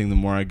in anything, the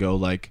more I go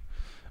like,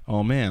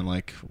 oh man,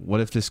 like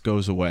what if this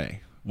goes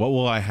away? What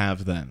will I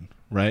have then?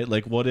 Right?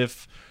 Like what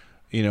if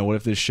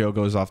this show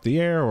goes off the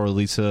air, or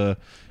Lisa,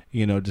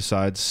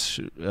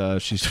 decides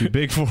she's too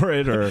big for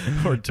it, or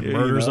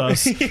murders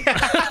us.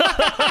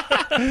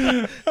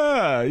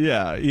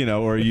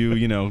 Or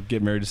you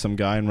get married to some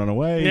guy and run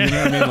away. You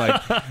know what I mean?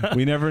 Like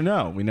we never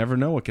know. We never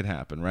know what could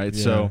happen, right?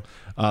 Yeah. So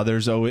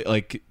there's always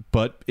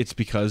but it's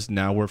because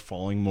now we're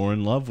falling more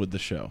in love with the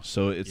show.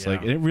 So it's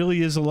like, and it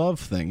really is a love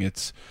thing.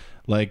 It's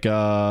like,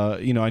 I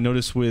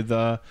noticed with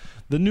the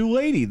new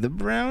lady, the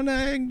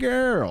brown-eyed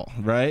girl,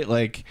 right?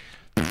 Like,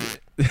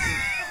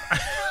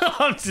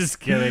 I'm just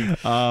kidding.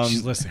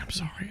 She's listening. I'm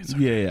sorry. It's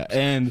okay. Yeah.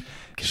 And,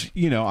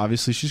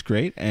 obviously she's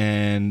great.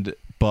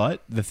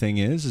 But the thing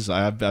is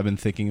I've been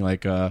thinking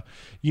like,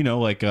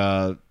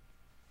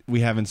 we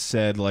haven't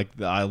said like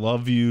the I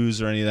love yous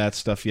or any of that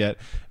stuff yet.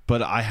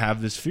 But I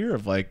have this fear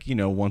of like,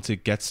 once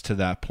it gets to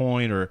that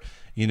point, or,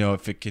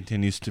 if it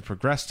continues to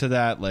progress to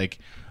that, like,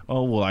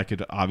 oh, well, I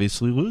could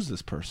obviously lose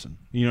this person.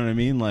 You know what I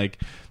mean?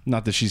 Like,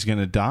 not that she's going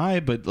to die,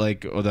 but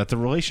like, or that the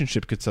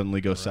relationship could suddenly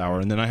go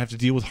sour. And then I have to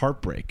deal with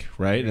heartbreak,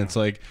 right? Yeah. And it's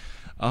like,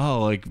 oh,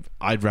 like,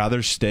 I'd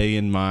rather stay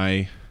in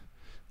my,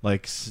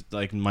 like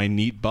my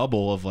neat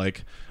bubble of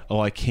like, oh,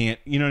 I can't,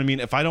 you know what I mean?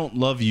 If I don't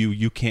love you,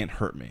 you can't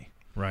hurt me.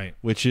 Right.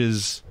 Which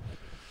is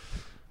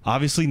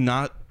obviously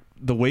not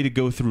the way to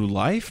go through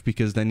life,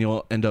 because then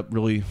you'll end up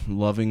really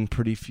loving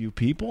pretty few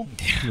people,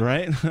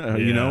 right?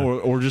 You know,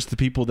 or just the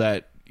people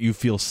that you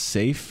feel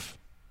safe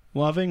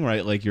loving,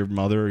 right? Like your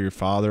mother or your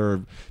father,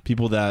 or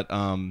people that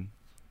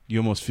you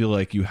almost feel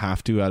like you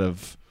have to out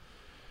of,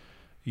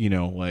 you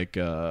know, like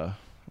I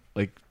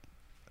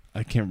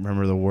can't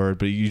remember the word,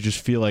 but you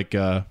just feel like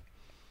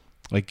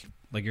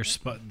you're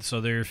so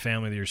they're your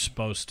family that you're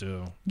supposed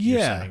to.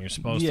 Yeah, you're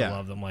supposed to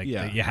love them, like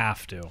that you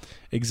have to.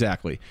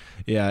 Exactly.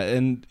 Yeah,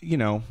 and you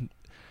know,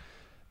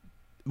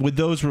 with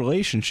those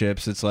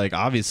relationships, it's like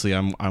obviously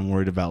I'm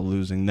worried about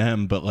losing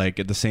them, but like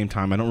at the same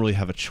time, I don't really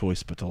have a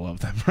choice but to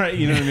love them, right?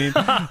 You know what I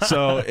mean?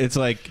 So it's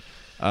like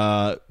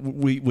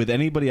with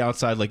anybody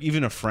outside, like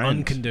even a friend,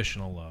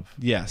 unconditional love.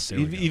 Yes,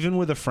 even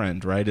with a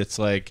friend, right? It's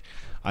like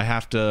I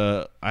have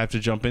to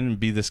jump in and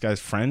be this guy's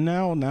friend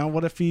now. Now,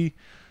 what if he?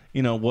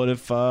 You know, what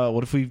if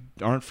we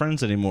aren't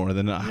friends anymore?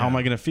 Then how am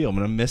I going to feel? I'm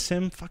going to miss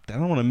him? Fuck, I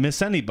don't want to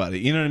miss anybody.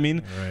 You know what I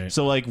mean? Right.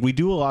 So, like, we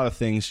do a lot of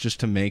things just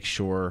to make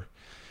sure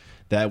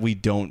that we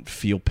don't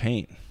feel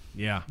pain.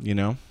 Yeah. You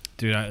know?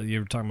 Dude,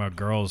 you were talking about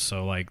girls.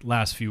 So, like,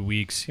 last few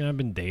weeks, you know, I've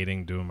been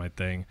dating, doing my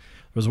thing.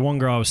 There was one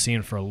girl I was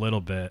seeing for a little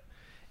bit,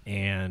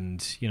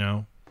 and, you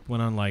know,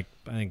 went on, like,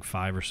 I think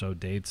 5 or so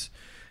dates.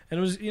 And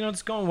it was, you know,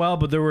 it's going well,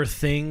 but there were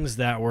things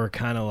that were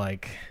kind of,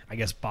 like, I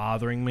guess,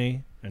 bothering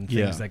me, and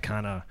things that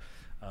kind of...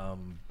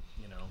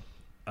 you know,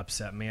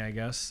 upset me, I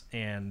guess.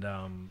 And,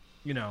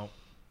 you know,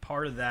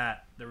 part of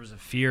that, there was a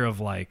fear of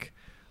like,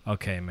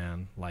 okay,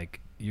 man, like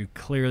you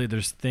clearly,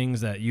 there's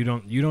things that you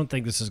don't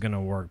think this is going to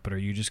work, but are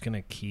you just going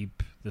to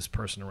keep this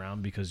person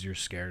around because you're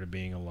scared of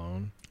being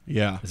alone?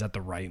 Yeah. Is that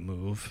the right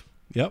move?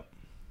 Yep.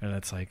 And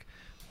it's like,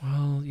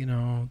 well, you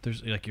know,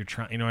 there's like, you're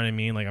trying, you know what I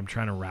mean? Like I'm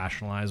trying to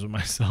rationalize with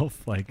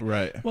myself. Like,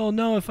 right. Well,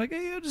 no, if like,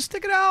 hey, just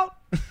stick it out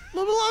a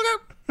little bit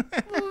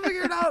longer, we'll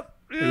figure it out.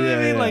 You know what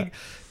I mean? Like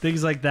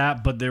things like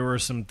that. But there were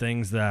some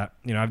things that,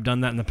 you know, I've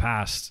done that in the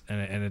past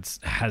and it's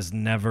has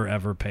never,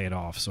 ever paid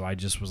off. So I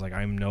just was like,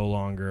 I'm no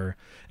longer,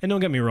 and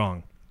don't get me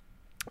wrong.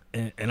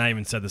 And I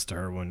even said this to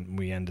her when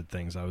we ended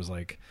things. I was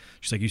like,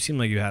 she's like, you seem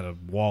like you had a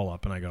wall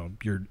up. And I go,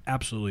 you're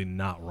absolutely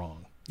not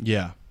wrong.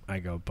 Yeah. I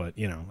go, but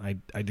you know,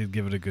 I did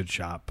give it a good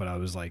shot, but I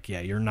was like,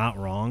 yeah, you're not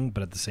wrong.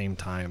 But at the same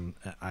time,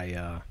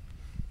 it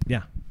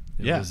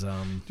was,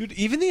 dude,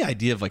 even the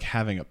idea of like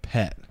having a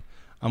pet,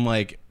 I'm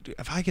like, dude,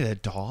 if I get a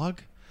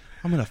dog,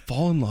 I'm gonna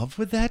fall in love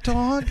with that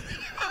dog,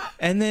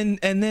 and then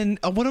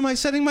what am I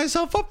setting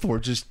myself up for?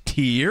 Just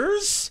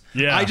tears?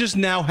 Yeah, I just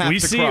now have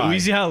to cry. We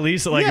see how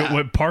Lisa, like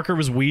when Parker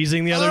was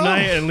wheezing the other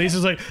night, and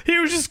Lisa's like, he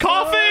was just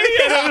coughing,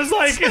 and I was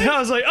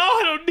like, oh,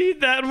 I don't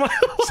need that in my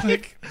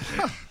life.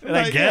 And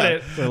I get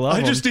it.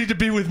 I just need to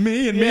be with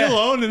me and me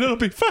alone, and it'll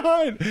be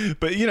fine.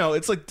 But you know,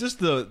 it's like just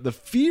the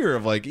fear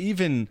of like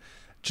even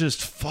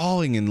just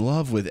falling in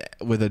love with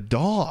a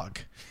dog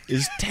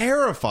is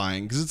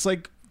terrifying, because it's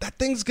like that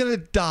thing's gonna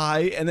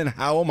die, and then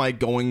how am I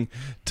going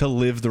to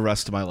live the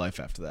rest of my life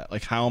after that?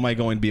 Like, how am I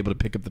going to be able to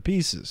pick up the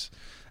pieces?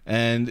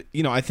 And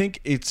you know, I think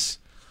it's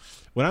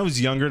when I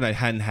was younger and I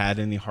hadn't had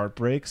any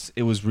heartbreaks,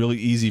 it was really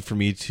easy for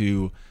me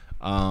to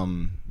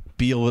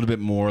be a little bit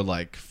more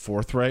like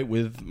forthright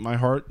with my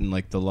heart and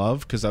like the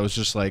love, because I was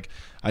just like,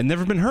 I'd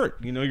never been hurt.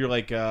 You know, you're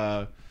like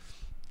you're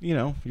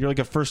like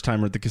a first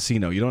timer at the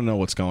casino. You don't know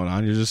what's going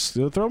on. You just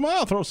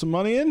throw some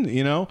money in,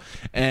 you know,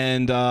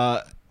 and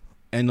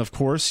of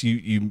course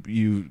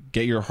you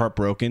get your heart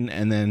broken,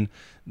 and then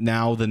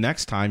now the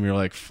next time you're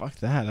like, fuck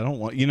that, I don't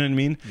want, you know what I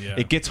mean? Yeah.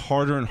 It gets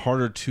harder and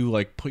harder to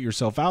like put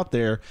yourself out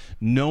there,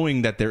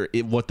 knowing that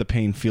what the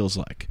pain feels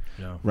like,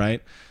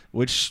 right?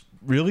 Which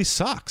really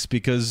sucks,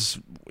 because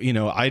you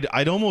know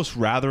I'd almost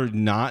rather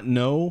not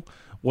know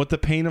what the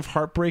pain of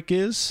heartbreak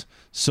is,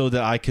 so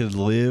that I could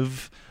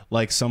live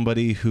like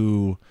somebody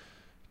who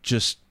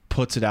just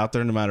puts it out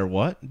there no matter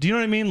what. Do you know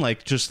what I mean?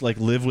 Like just like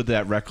live with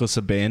that reckless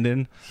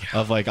abandon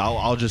of like,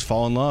 I'll just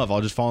fall in love.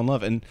 I'll just fall in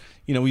love. And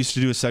you know, we used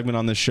to do a segment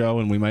on this show,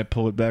 and we might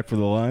pull it back for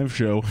the live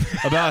show,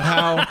 about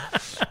how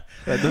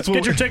that's what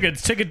get your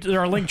tickets.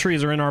 Our link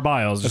trees are in our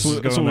bios. That's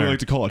what we like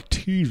to call a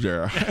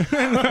teaser.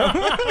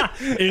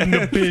 In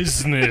the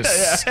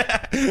business.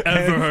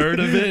 Ever heard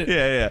of it?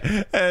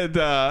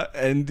 Yeah.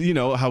 And you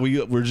know how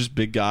we're just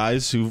big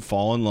guys who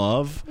fall in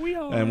love. We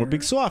are. And we're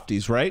big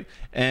softies, right?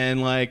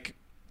 And like,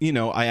 you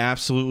know, I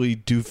absolutely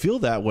do feel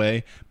that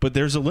way, but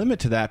there's a limit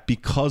to that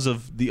because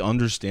of the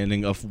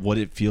understanding of what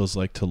it feels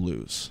like to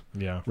lose.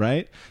 Yeah.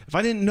 Right? If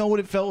I didn't know what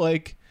it felt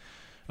like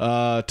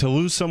to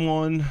lose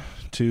someone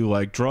to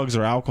like drugs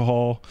or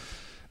alcohol,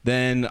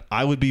 then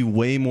I would be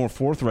way more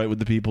forthright with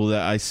the people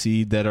that I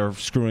see that are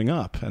screwing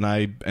up, and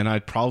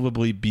I'd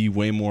probably be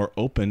way more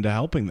open to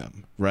helping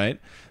them, right?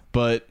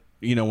 But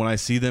you know, when I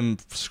see them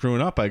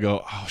screwing up, I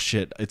go, oh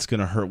shit, it's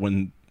gonna hurt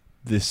when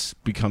this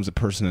becomes a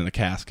person in a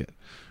casket,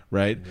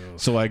 right? No.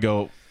 So I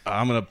go,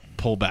 I'm gonna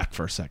pull back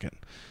for a second,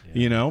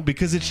 you know,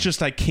 because it's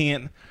just I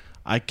can't,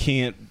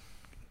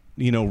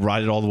 you know,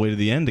 ride it all the way to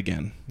the end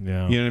again.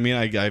 Yeah, you know what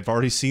I mean? I've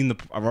already seen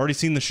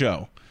the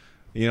show.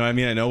 You know what I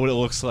mean? I know what it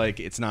looks like.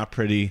 It's not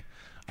pretty.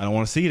 I don't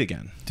want to see it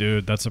again.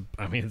 Dude, it's a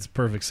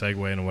perfect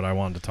segue into what I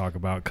wanted to talk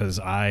about because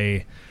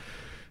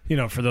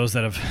for those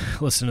that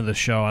have listened to the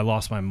show, I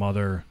lost my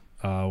mother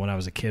when I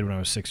was a kid, when I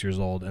was 6 years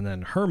old. And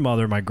then her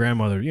mother, my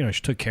grandmother,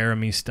 she took care of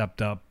me,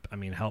 stepped up,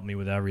 helped me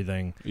with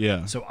everything.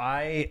 Yeah. So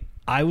I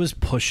was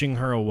pushing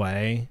her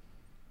away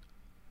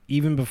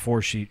even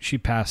before she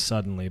passed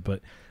suddenly,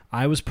 but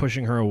I was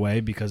pushing her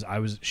away because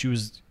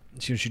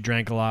she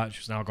drank a lot. She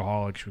was an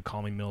alcoholic. She would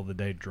call me middle of the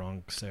day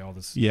drunk, say all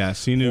this. Yeah,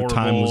 so you knew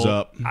time was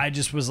up. I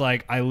just was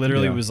like, I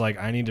literally was like,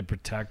 I need to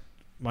protect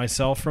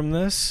myself from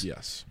this.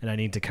 Yes. And I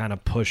need to kind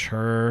of push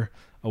her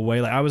away.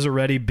 Like I was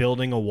already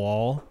building a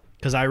wall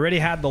because I already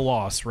had the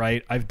loss,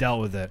 right? I've dealt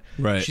with it.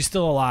 Right. She's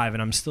still alive,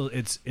 and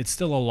it's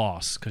still a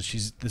loss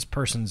because this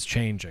person's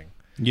changing.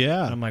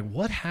 Yeah. And I'm like,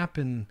 what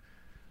happened?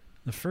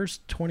 The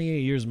first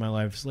 28 years of my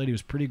life, this lady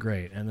was pretty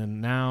great. And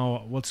then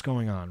now, what's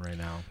going on right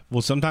now?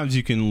 Well, sometimes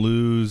you can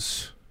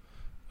lose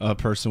a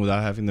person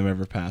without having them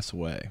ever pass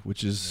away,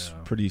 which is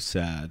pretty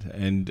sad.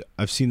 And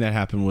I've seen that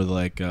happen with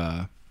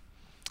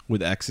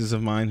with exes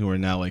of mine who are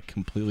now like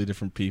completely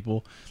different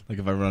people. Like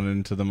if I run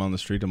into them on the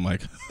street, I'm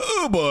like,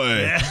 oh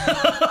boy,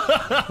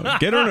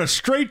 get her in a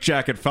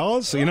straitjacket,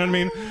 fellas. You know what I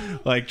mean?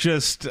 Like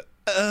just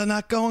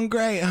not going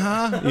great,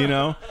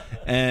 huh?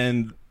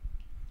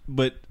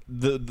 But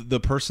the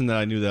person that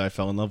I knew that I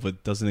fell in love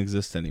with doesn't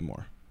exist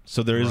anymore.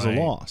 So there is a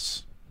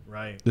loss.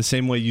 Right. The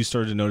same way you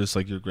started to notice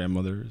like your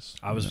grandmother is.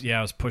 I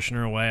was pushing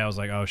her away. I was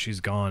like, oh,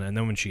 she's gone. And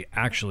then when she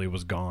actually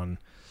was gone,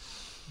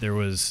 there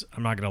was,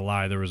 I'm not going to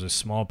lie, there was a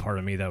small part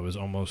of me that was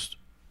almost,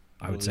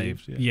 I would say,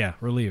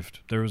 relieved.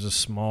 There was a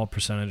small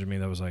percentage of me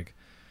that was like,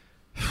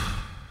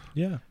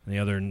 yeah. And the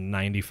other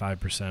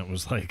 95%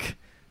 was like,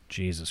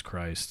 Jesus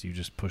Christ, you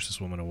just pushed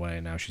this woman away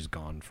and now she's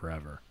gone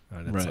forever.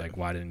 And it's like,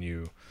 why didn't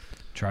you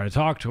try to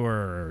talk to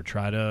her or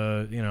try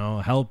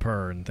to, help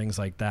her and things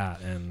like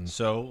that? And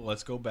so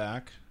let's go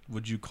back.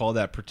 Would you call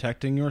that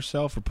protecting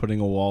yourself or putting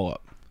a wall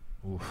up?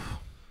 Oof.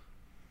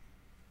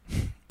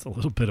 It's a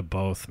little bit of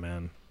both,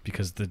 man,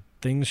 because the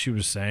things she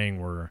was saying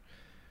were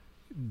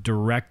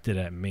directed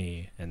at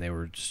me and they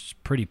were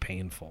just pretty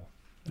painful.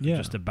 Yeah.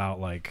 Just about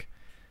like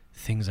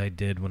things I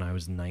did when I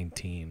was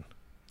 19.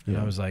 And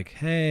I was like,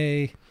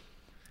 hey,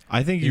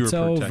 I think you were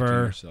protecting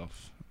over.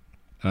 yourself.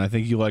 And I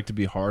think you like to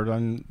be hard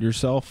on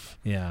yourself.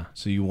 Yeah.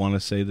 So you want to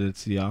say that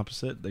it's the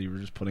opposite, that you were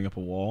just putting up a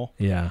wall.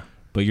 Yeah.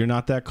 But you're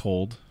not that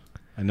cold.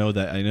 I know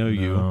that. I know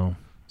you.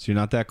 So you're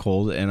not that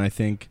cold. And I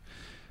think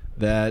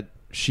that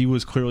she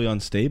was clearly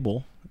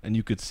unstable and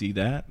you could see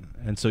that.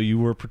 And so you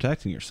were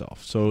protecting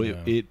yourself. So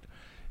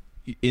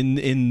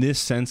in this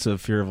sense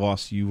of fear of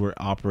loss, you were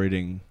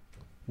operating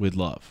with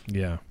love.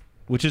 Yeah.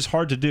 Which is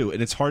hard to do.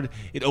 And it's hard.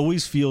 It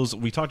always feels,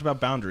 we talked about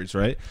boundaries,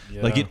 right?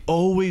 Yeah. Like it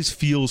always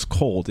feels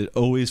cold. It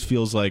always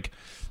feels like,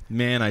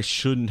 man, I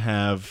shouldn't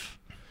have,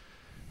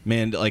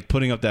 like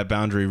putting up that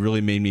boundary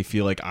really made me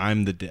feel like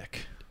I'm the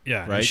dick.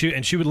 Yeah. Right.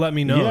 And she would let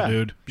me know,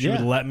 dude. She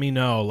would let me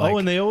know. Like,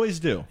 and they always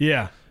do.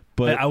 Yeah.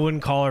 But I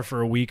wouldn't call her for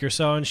a week or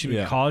so, and she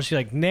would call. She's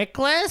like,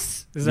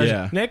 Nicholas?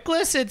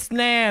 Nicholas, it's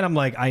Nan. I'm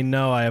like, I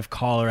know, I have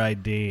caller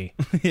ID.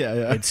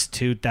 Yeah. It's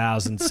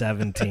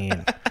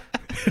 2017.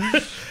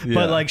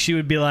 But like she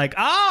would be like,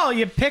 oh,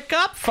 you pick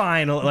up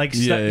fine, like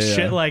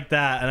shit like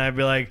that. And I'd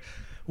be like,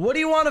 what do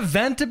you want to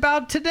vent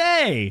about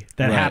today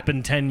that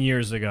happened 10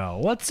 years ago?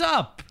 What's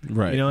up?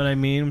 Right. You know what I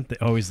mean? They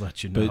always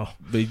let you know.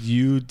 But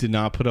you did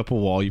not put up a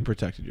wall. You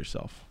protected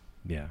yourself.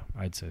 Yeah,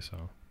 I'd say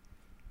so.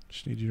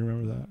 Just need you to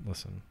remember that.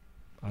 Listen,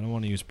 I don't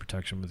want to use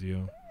protection with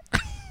you.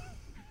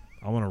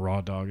 I want to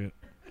raw dog it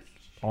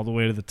all the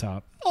way to the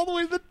top. All the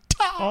way to the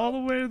top. All the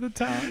way to the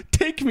top.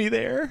 Take me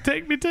there.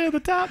 Take me to the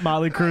top.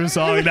 Motley Crue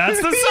song.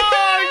 That's the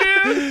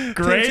song, dude.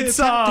 Great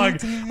song.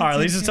 All right,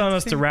 Lisa's telling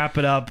us to wrap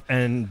it up,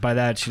 and by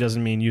that she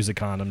doesn't mean use a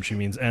condom. She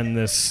means end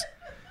this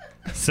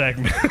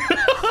segment.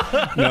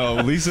 No,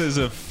 Lisa is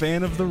a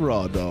fan of the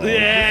raw dog.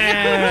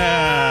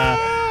 Yeah.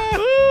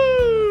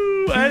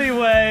 Woo.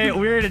 Anyway,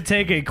 we're going to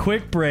take a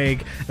quick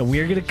break, and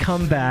we're going to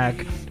come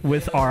back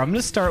with I'm going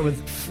to start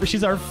with,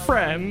 she's our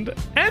friend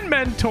and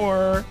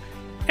mentor,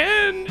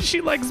 and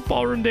she likes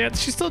ballroom dance.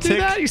 She still do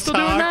that? You still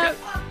doing that?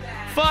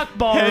 Fuck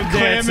ballroom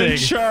dancing. Clam in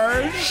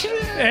charge.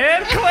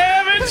 And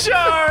Clam in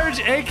charge,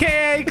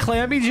 a.k.a.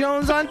 Clammy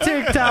Jones on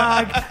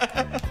TikTok.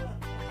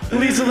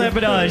 Lisa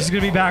Lampanelli, she's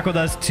going to be back with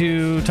us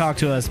to talk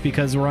to us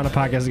because we're on a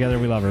podcast together.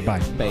 We love her. Bye.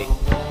 Bye.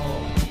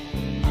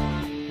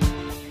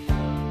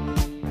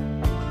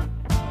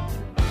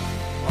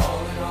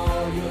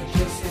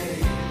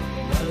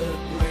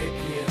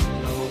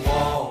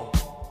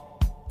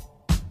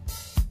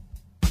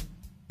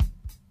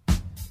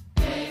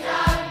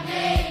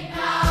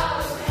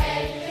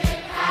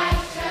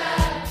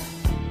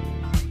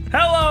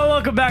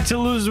 Welcome back to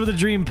Losers with a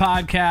Dream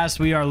podcast.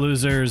 We are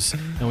losers,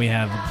 and we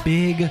have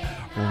big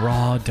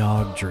raw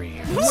dog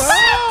dreams. What?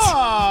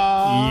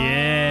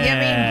 Yeah. You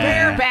mean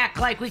bareback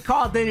like we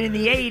called it in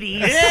the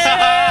 80s.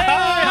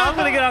 Yeah. I'm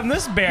going to get on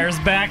this bear's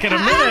back in a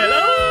minute.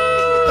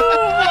 Oh,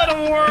 what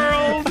a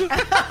world.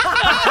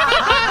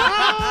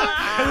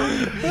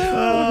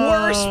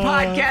 worst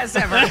podcast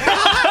ever.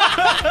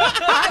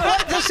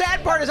 The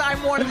sad part is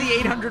I'm one of the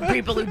 800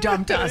 people who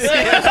dumped us.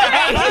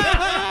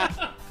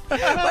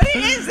 But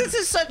this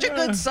is such a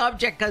good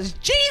subject because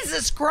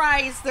Jesus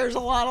Christ, there's a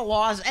lot of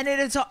loss. And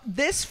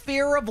this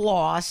fear of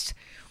loss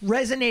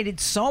resonated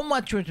so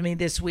much with me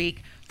this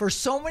week for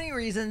so many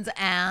reasons,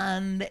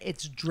 and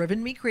it's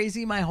driven me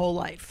crazy my whole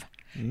life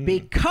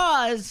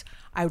because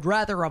I would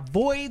rather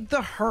avoid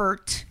the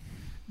hurt.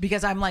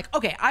 Because I'm like,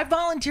 okay, I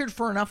volunteered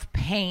for enough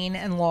pain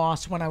and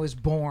loss when I was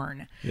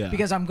born. Yeah.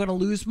 Because I'm going to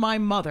lose my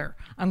mother.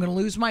 I'm going to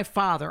lose my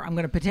father. I'm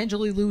going to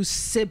potentially lose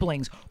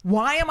siblings.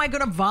 Why am I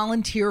going to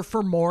volunteer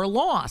for more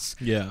loss?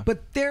 Yeah.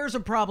 But there's a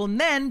problem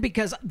then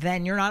because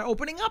then you're not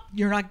opening up.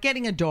 You're not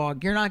getting a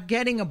dog. You're not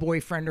getting a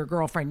boyfriend or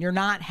girlfriend. You're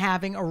not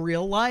having a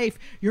real life.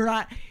 You're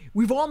not.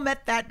 We've all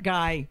met that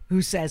guy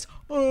who says,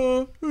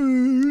 thought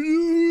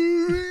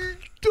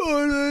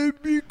I'd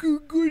make a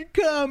good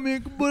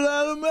comic, but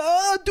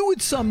I'll do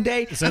it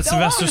someday. Is that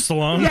Sylvester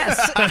Stallone?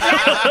 Yes.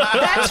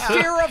 That's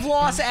fear of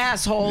loss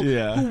asshole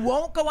who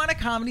won't go on a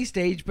comedy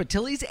stage, but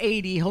till he's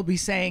 80, he'll be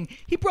saying,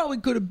 he probably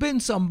could have been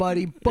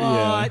somebody,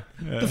 but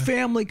the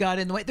family got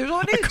in the way. There's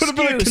only an excuse. Could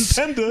have been a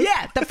contender.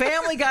 Yeah, the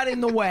family got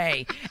in the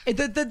way.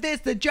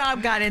 The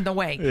job got in the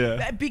way.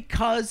 Yeah.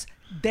 Because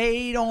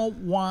they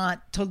don't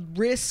want to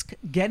risk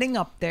getting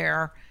up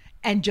there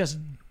and just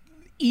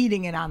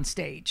eating it on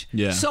stage.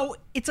 Yeah. So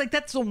it's like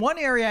that's the one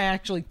area I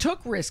actually took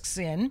risks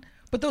in,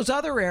 but those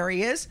other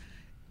areas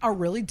are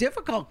really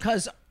difficult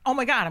because, oh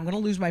my God, I'm going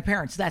to lose my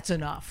parents. That's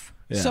enough.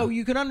 Yeah. So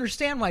you can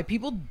understand why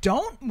people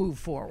don't move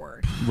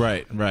forward.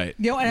 Right. And I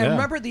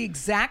remember the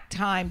exact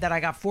time that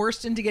I got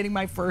forced into getting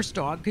my first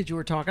dog because you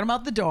were talking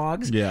about the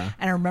dogs. Yeah.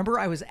 And I remember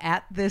I was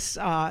at this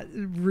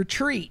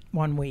retreat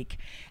one week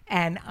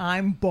and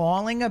I'm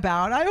bawling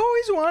about, I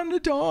always wanted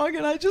a dog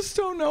and I just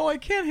don't know. I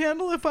can't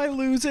handle if I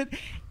lose it.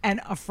 And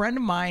a friend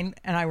of mine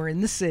and I were in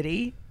the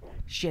city.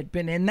 She had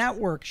been in that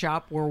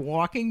workshop. We're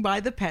walking by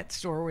the pet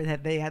store where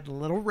they had a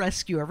little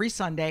rescue every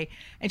Sunday.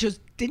 And she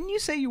goes, didn't you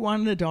say you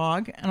wanted a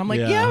dog? And I'm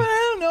like, yeah, but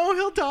I don't know.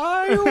 He'll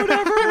die or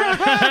whatever.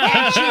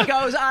 And she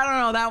goes, I don't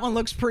know. That one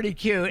looks pretty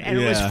cute. And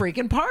it was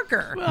freaking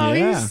Parker. Oh,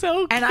 he's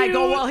so cute. And I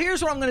go, well,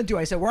 here's what I'm going to do.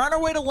 I said, we're on our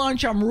way to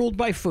lunch. I'm ruled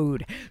by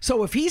food.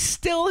 So if he's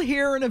still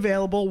here and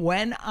available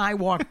when I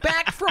walk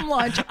back from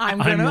lunch, I'm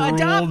going to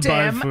adopt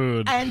him.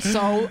 Food. And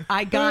so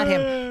I got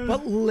him.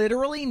 But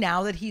literally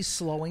now that he's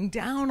slowing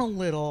down a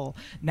little,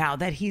 now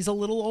that he's a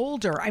little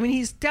older, I mean,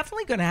 he's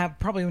definitely going to have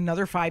probably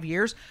another 5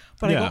 years.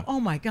 But I go, oh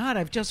my God,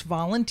 I've just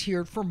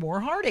volunteered for more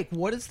heartache.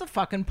 What is the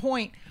fucking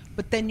point?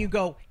 But then you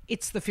go,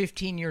 it's the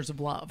 15 years of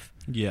love.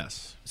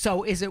 Yes.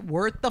 So is it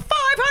worth the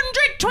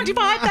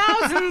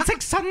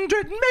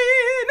 525,600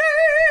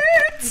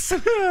 minutes?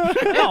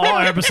 All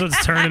our episodes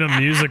turn into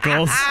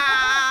musicals.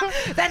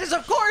 That is,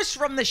 of course,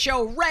 from the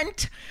show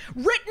Rent,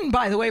 written,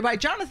 by the way, by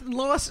Jonathan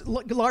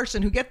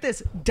Larson, who, get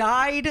this,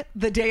 died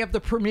the day of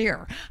the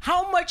premiere.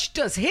 How much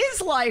does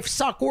his life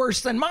suck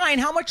worse than mine?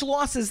 How much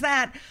loss is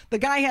that? The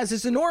guy has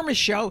this enormous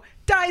show,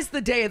 dies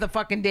the day of the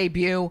fucking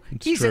debut.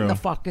 He's true. in the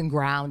fucking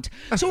ground.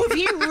 So if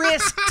he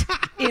risked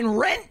in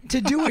Rent to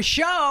do a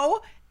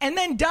show and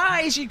then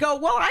dies, you go,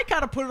 well, I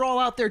got to put it all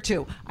out there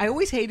too. I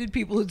always hated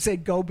people who'd say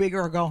go big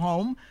or go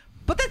home.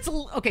 But that's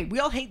okay. We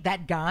all hate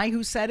that guy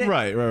who said it.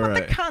 Right. But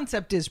the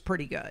concept is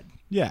pretty good.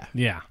 Yeah.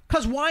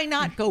 Because why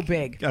not go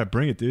big? Gotta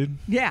bring it, dude.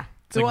 Yeah.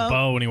 It's like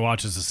Bo when he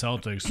watches the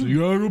Celtics. You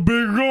gotta go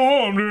big or go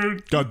home,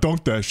 dude. Gotta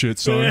dunk that shit,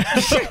 son.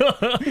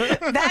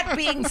 That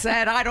being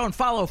said, I don't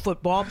follow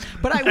football,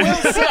 but I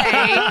will say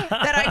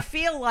that I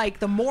feel like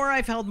the more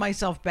I've held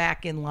myself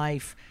back in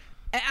life,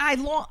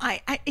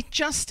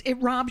 it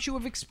robs you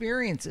of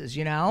experiences,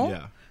 you know?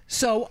 Yeah.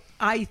 So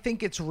I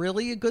think it's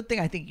really a good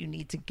thing. I think you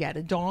need to get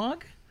a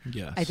dog.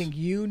 Yes. I think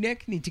you,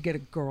 Nick, need to get a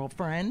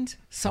girlfriend,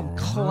 some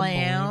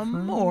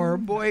clam or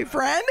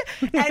boyfriend.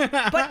 But isn't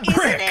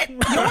it?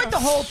 You know what the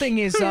whole thing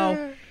is,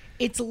 though?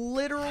 It's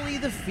literally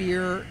the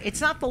fear.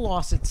 It's not the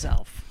loss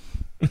itself.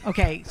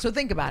 Okay, so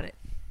think about it.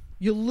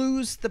 You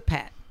lose the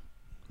pet.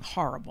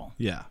 Horrible.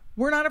 Yeah.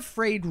 We're not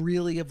afraid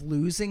really of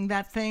losing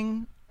that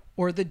thing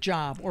or the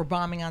job or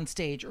bombing on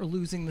stage or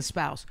losing the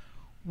spouse.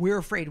 We're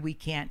afraid we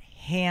can't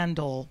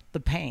handle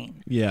the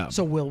pain. Yeah.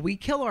 So will we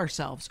kill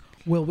ourselves?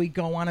 Will we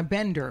go on a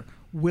bender?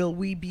 Will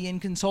we be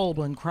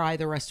inconsolable and cry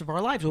the rest of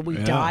our lives? Will we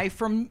die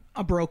from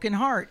a broken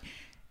heart?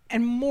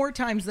 And more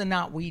times than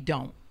not, we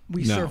don't.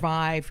 We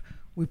survive,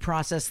 we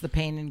process the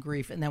pain and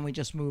grief, and then we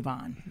just move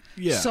on.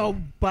 Yeah. So,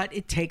 but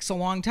it takes a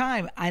long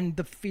time. And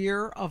the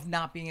fear of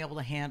not being able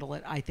to handle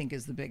it, I think,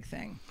 is the big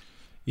thing.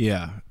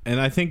 Yeah.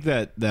 And I think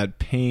that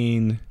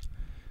pain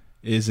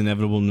is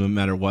inevitable no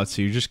matter what.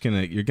 So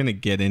you're gonna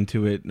get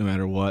into it no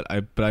matter what.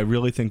 But I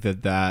really think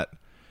that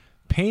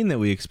pain that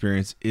we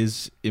experience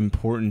is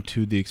important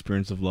to the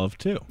experience of love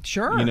too.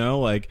 Sure. You know,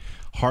 like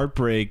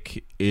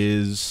heartbreak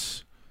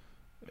is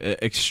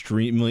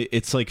extremely.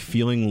 It's like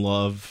feeling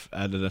love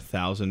at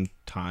 1,000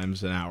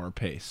 times an hour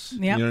pace.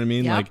 Yep. You know what I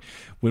mean? Yep. Like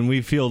when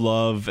we feel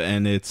love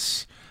and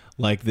it's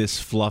like this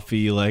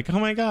fluffy, like, oh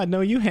my God,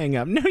 no, you hang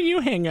up. No,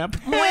 you hang up.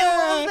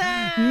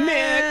 that?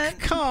 Nick,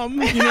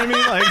 come. You know what I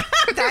mean? Like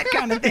That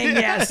kind of thing,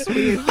 yes.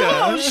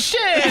 Oh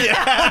shit!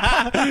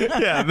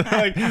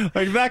 yeah,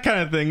 like that kind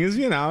of thing is,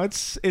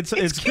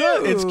 it's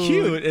good, it's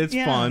cute, it's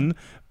fun,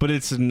 but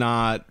it's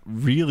not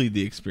really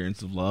the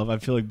experience of love. I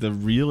feel like the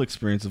real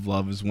experience of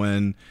love is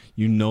when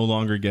you no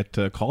longer get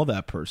to call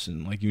that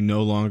person, like you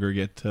no longer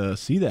get to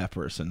see that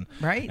person,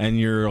 right? And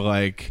you're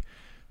like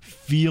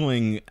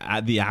feeling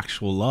the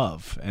actual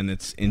love, and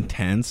it's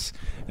intense,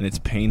 and it's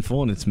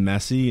painful, and it's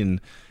messy,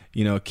 and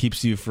it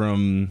keeps you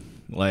from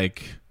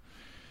like.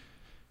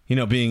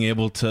 Being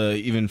able to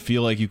even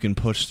feel like you can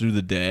push through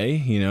the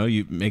day,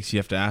 makes you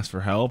have to ask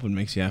for help and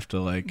makes you have to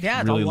really look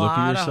at yourself. A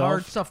lot of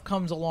hard stuff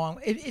comes along.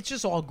 It's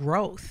just all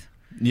growth.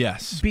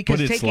 Yes, because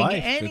but it's taking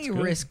life. any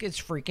risk is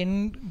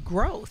freaking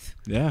growth.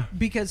 Yeah.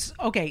 Because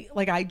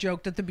like I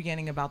joked at the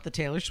beginning about the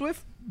Taylor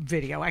Swift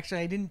video. Actually,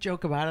 I didn't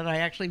joke about it. I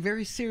actually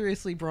very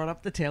seriously brought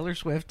up the Taylor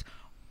Swift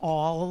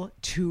All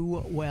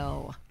Too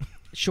Well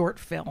short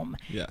film.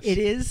 Yes. It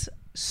is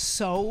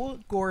so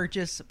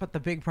gorgeous, but the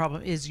big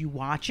problem is you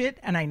watch it,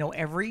 and I know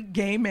every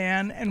gay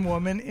man and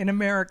woman in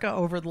America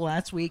over the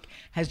last week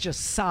has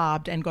just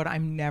sobbed and gone,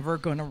 I'm never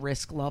going to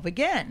risk love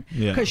again.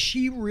 Because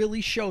she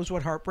really shows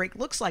what heartbreak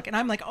looks like. And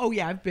I'm like, oh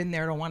yeah, I've been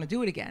there, don't want to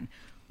do it again.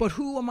 But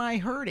who am I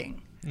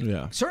hurting?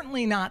 Yeah.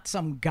 Certainly not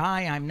some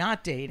guy I'm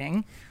not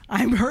dating.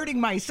 I'm hurting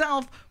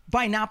myself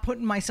by not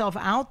putting myself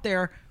out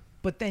there.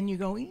 But then you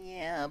go,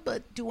 yeah,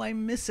 but do I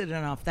miss it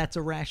enough? That's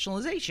a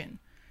rationalization.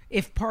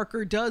 If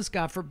Parker does,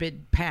 God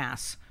forbid,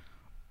 pass,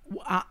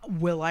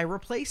 will I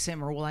replace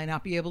him or will I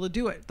not be able to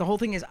do it? The whole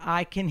thing is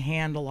I can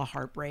handle a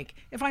heartbreak.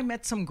 If I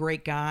met some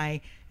great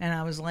guy and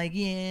I was like,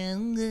 yeah,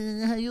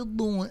 how you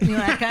doing?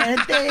 That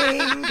kind of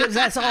thing. Because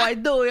that's all I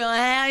do.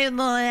 How you doing?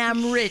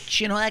 I'm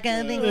rich. That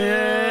kind of thing.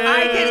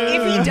 I can,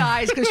 if he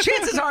dies, because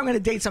chances are I'm going to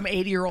date some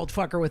 80-year-old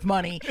fucker with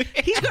money.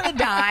 He's going to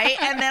die.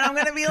 And then I'm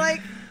going to be like,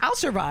 I'll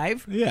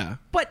survive. Yeah.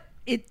 But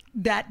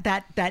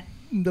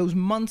those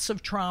months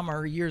of trauma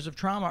or years of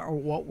trauma are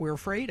what we're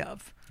afraid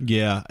of.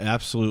 Yeah,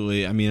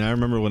 absolutely. I mean, I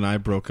remember when I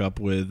broke up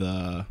with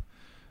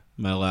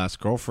my last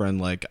girlfriend,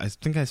 like I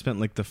think I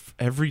spent like the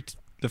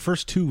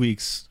first 2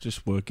 weeks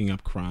just waking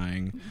up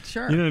crying.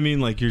 Sure. You know what I mean?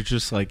 Like you're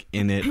just like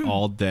in it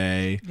all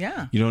day.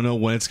 Yeah. You don't know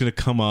when it's going to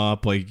come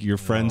up. Like your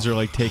friends are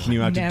like taking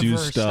you out to do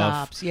stuff. Never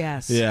stops.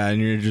 Yes. Yeah,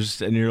 and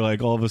you're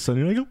like all of a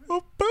sudden you're like,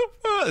 oh,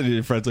 and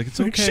your friend's like, it's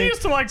okay. She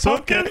used to like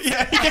pumpkins. Okay.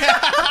 Yeah.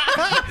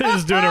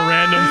 Just doing a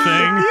random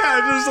thing.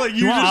 Yeah, just like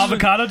you want just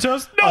avocado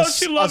toast? No,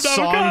 she loved avocados. A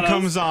song avocados.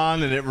 comes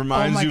on and it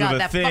reminds you of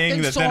a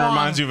thing that then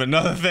reminds you of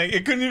another thing.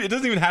 It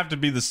doesn't even have to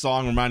be the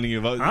song reminding you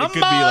of. It could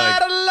be like,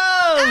 out of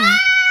love.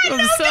 No,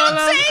 don't say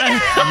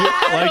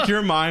that. Like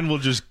your mind will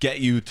just get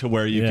you to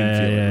where you can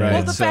feel it, right?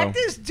 Well, the fact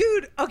is,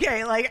 dude,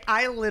 okay, like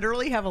I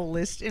literally have a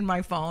list in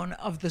my phone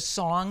of the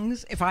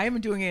songs. If I am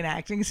doing an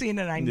acting scene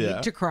and I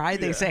need to cry,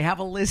 they say have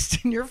a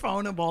list in your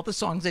phone of all the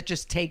songs that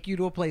just take you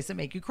to a place that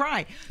make you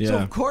cry. Yeah. So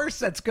of course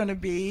that's going to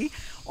be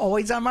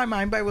Always on My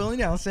Mind by Willie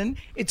Nelson.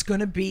 It's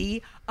going to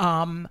be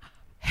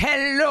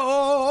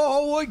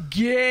Hello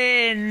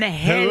Again.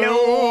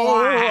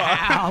 Hello.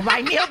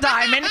 By Neil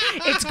Diamond.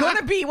 It's going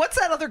to be, what's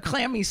that other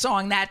clammy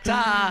song?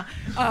 That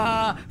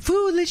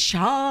Foolish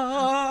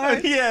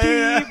Heart.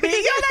 Yeah.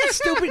 That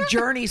stupid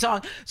Journey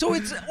song. So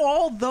it's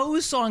all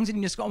those songs and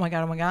you just go, oh my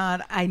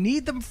God. I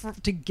need them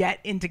to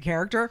get into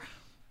character.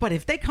 But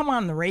if they come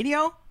on the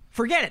radio,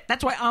 forget it.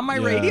 That's why on my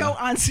radio,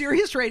 on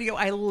Sirius Radio,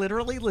 I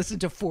literally listen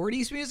to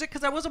 40s music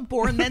because I wasn't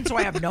born then, so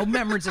I have no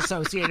memories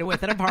associated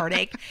with it of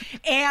heartache.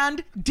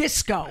 And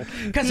disco.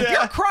 Because if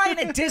you're crying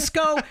at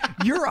disco,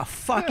 you're a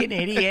fucking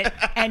idiot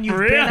and you've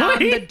been on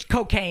the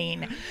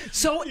cocaine.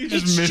 So you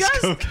just miss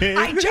cocaine.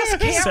 I just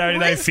can't Saturday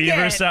Night risk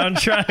Fever it.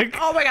 soundtrack.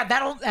 Oh my God,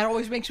 that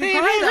always makes me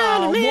cry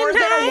though. More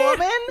Than a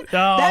Woman.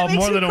 Oh,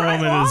 More Than a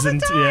Woman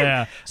isn't.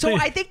 Yeah. So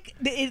I think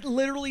it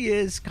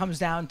literally comes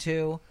down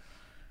to,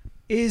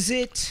 is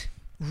it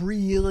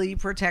really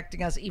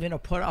protecting us even to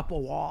put up a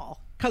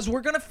wall? Because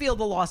we're going to feel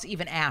the loss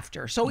even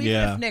after. So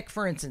even if, Nick,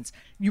 for instance,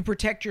 you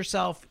protect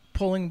yourself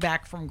pulling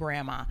back from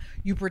grandma,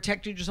 you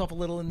protected yourself a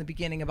little in the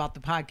beginning about the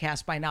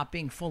podcast by not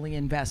being fully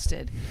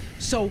invested.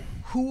 So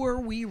who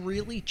are we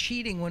really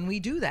cheating when we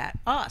do that?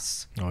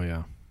 Us. Oh,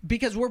 yeah.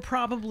 Because we're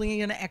probably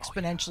going to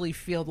exponentially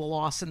feel the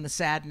loss and the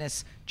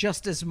sadness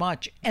just as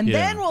much. And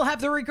then we'll have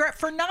the regret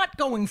for not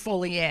going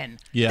fully in.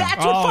 Yeah.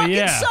 That's what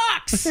fucking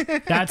sucks.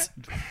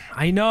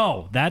 I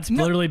know. That's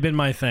literally been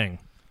my thing.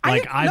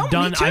 Like I've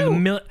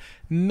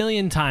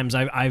million times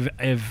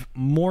I've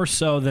more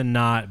so than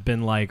not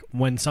been like,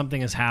 when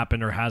something has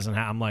happened or hasn't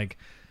happened, I'm like,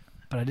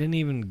 but I didn't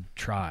even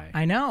try.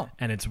 I know.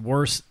 And it's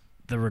worse.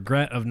 The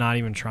regret of not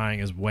even trying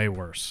is way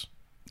worse.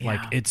 Like,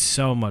 it's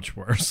so much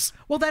worse.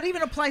 Well, that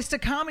even applies to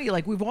comedy.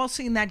 Like, we've all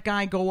seen that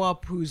guy go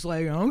up who's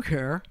like, I don't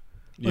care.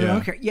 I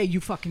don't care. Yeah, you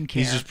fucking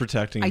care. He's just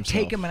protecting I himself.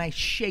 take him and I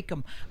shake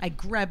him. I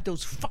grab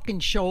those fucking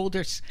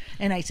shoulders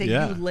and I say,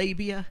 Yeah. you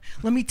labia,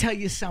 let me tell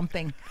you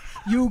something.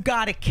 You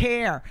gotta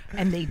care.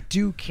 And they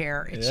do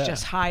care. It's Yeah.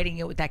 just hiding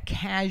it with that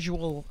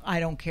casual, I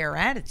don't care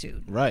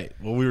attitude. Right.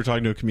 Well, we were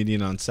talking to a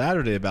comedian on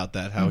Saturday about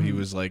that, how he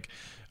was like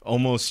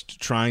almost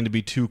trying to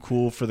be too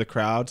cool for the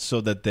crowd so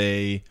that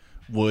they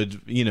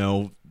would,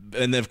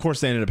 and of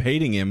course they ended up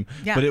hating him,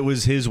 Yeah. but it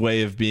was his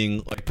way of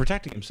being like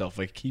protecting himself,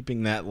 like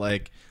keeping that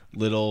like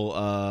little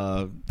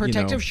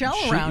Protective shell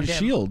around him.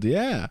 shield.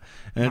 Yeah.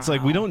 And it's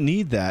like, we don't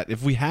need that.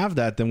 If we have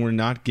that, then we're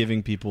not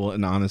giving people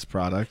an honest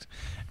product.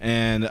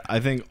 And I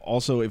think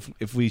also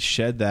if we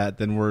shed that,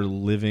 then we're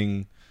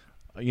living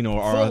our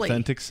Fully.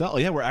 authentic self.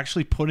 Yeah, we're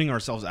actually putting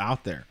ourselves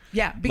out there.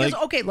 Yeah, because,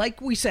 Like- okay,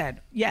 like we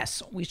said,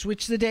 yes, we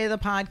switched the day of the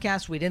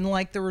podcast. We didn't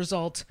like the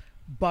results,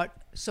 but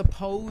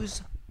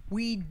suppose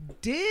we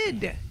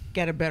did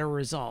get a better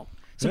result.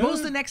 Suppose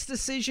Yeah. the next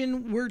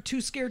decision we're too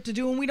scared to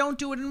do and we don't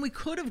do it, and we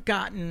could have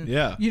gotten,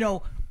 Yeah.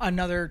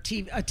 another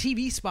a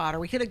TV spot, or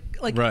we could have,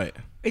 like, Right.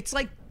 It's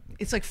like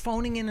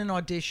phoning in an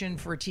audition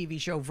for a TV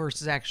show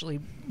versus actually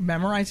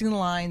memorizing the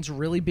lines,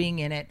 really being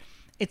in it.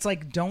 It's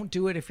like, don't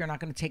do it if you're not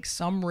going to take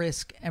some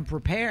risk and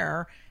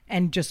prepare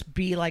and just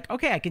be like,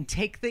 okay, I can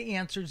take the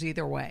answers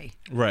either way.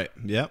 Right.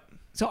 Yep.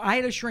 So I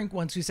had a shrink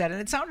once who said, and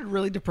it sounded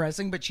really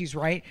depressing, but she's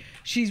right.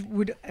 She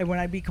would, when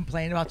I'd be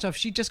complaining about stuff,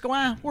 she'd just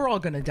go, we're all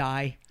going to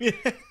die.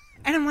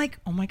 And I'm like,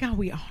 oh my God,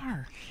 we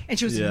are. And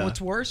she was, Yeah.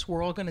 what's worse,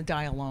 we're all going to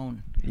die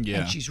alone.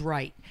 Yeah. And she's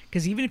right.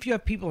 Because even if you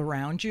have people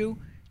around you,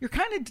 you're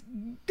kind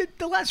of,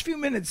 the last few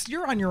minutes,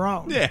 you're on your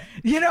own. Yeah.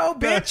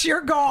 Bitch,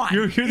 you're gone.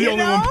 You're the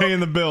only one paying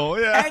the bill.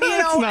 Yeah. And,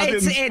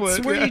 it's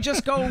where you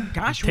just go,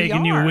 gosh,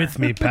 Taking we you are. with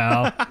me,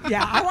 pal.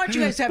 Yeah, I want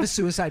you guys to have a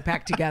suicide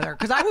pact together.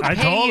 Because I would I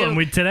pay told you. him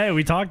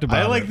we talked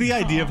about I like it. the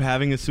idea of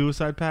having a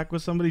suicide pact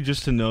with somebody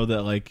just to know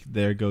that like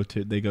they go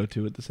to at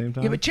the same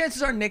time. Yeah, but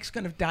chances are Nick's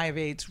going to die of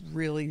AIDS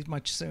really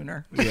much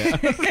sooner. Yeah.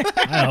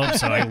 I hope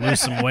so. I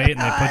lose some weight and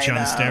they put you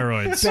on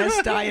steroids.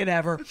 Best diet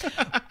ever.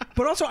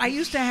 But also, I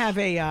used to have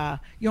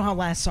how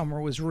last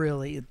summer was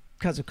really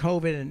because of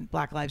COVID and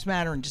Black Lives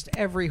Matter and just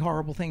every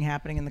horrible thing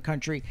happening in the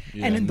country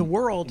and in the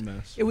world.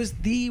 mess. It was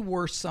the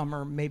worst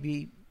summer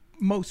maybe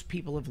most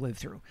people have lived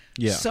through.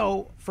 Yeah.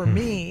 So for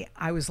me,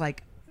 I was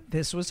like,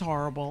 this was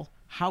horrible.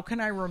 How can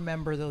I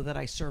remember, though, that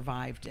I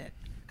survived it?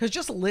 Because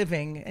just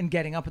living and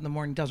getting up in the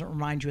morning doesn't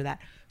remind you of that.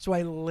 So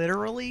I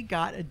literally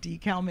got a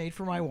decal made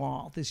for my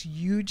wall, this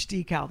huge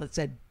decal that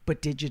said,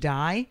 "But did you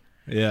die?"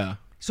 Yeah.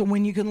 So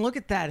when you can look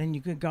at that and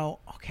you can go,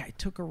 okay, I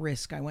took a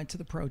risk. I went to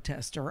the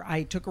protest, or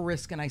I took a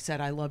risk and I said,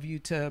 I love you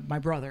to my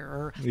brother,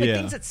 or like Yeah.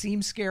 things that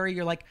seem scary.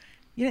 You're like,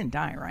 you didn't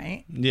die,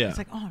 right? Yeah. It's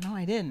like, oh no,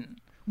 I didn't.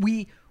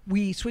 We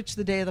switched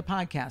the day of the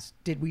podcast.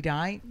 Did we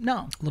die?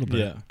 No. A little bit.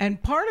 Yeah. And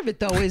part of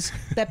it, though, is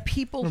that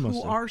people who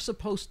Mostly. are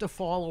supposed to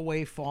fall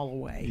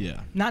away.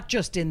 Yeah. Not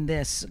just in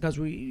this, because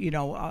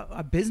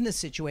a business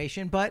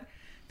situation, but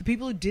the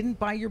people who didn't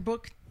buy your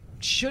book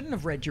shouldn't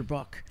have read your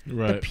book. The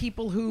Right.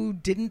 people who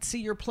didn't see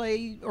your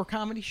play or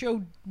comedy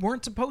show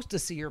weren't supposed to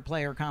see your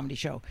play or comedy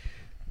show.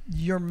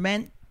 You're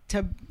meant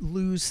to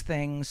lose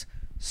things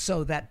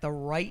so that the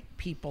right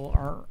people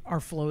are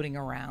floating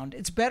around.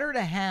 It's better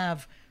to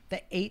have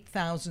the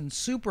 8,000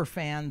 super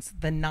fans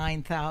than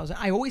 9,000.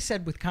 I always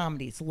said with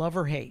comedy, it's love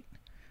or hate.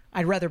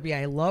 I'd rather be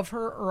I love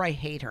her or I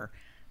hate her.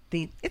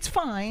 It's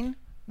fine.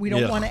 We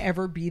don't Yeah. want to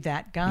ever be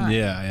that guy.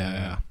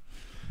 Yeah.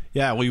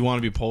 Yeah, well, you want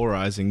to be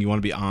polarizing. You want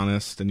to be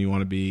honest, and you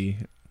want to be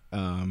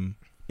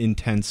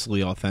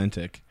intensely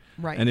authentic.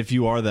 Right. And if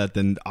you are that,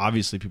 then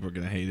obviously people are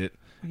going to hate it.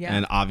 Yeah.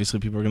 And obviously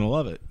people are going to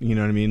love it. You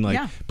know what I mean? Like,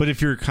 Yeah. But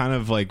if you're kind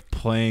of like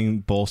playing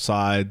both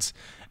sides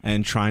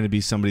and trying to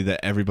be somebody that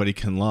everybody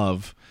can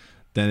love,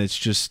 then it's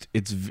just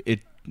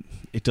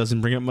it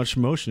doesn't bring up much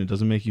emotion. It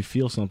doesn't make you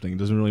feel something. It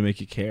doesn't really make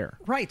you care.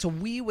 Right. So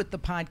we, with the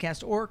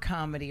podcast or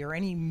comedy or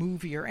any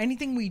movie or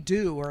anything we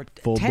do or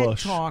Full TED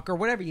bush. Talk or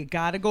whatever, you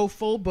got to go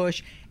full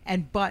bush.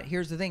 But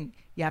here's the thing.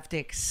 You have to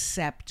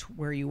accept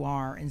where you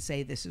are and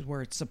say this is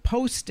where it's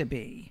supposed to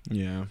be.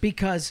 Yeah.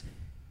 Because,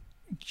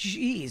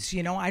 geez,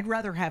 I'd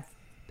rather have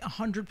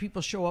 100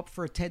 people show up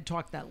for a TED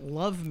Talk that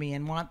love me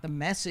and want the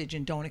message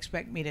and don't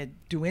expect me to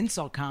do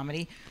insult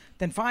comedy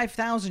than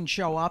 5,000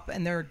 show up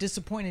and they're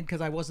disappointed because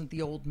I wasn't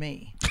the old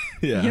me.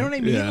 Yeah. You know what I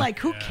mean? Yeah. Like,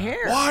 who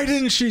cares? Why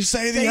didn't she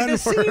say the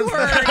Say the N-word? C word.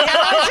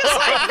 I was just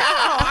like, no.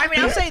 I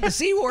mean, I'll say the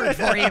C word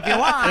for you if you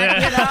want,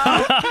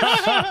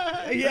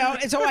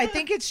 And so I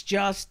think it's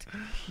just,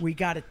 we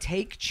got to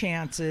take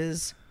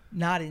chances,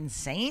 not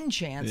insane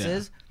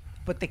chances,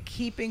 but the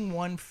keeping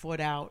one foot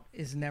out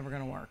is never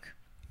going to work.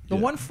 The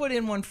 1 foot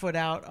in, 1 foot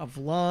out of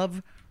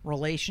love,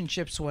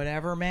 relationships,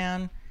 whatever,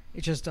 man,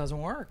 it just doesn't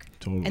work.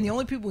 Totally. And the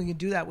only people you can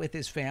do that with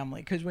is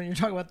family. Because when you're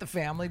talking about the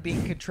family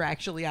being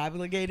contractually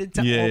obligated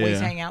to Yeah, always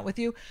yeah. hang out with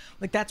you,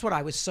 like that's what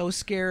I was so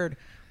scared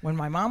when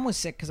my mom was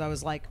sick, because I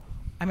was like,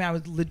 I mean, I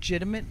was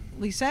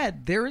legitimately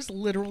said, there is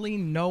literally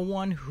no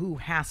one who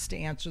has to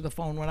answer the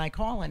phone when I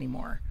call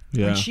anymore.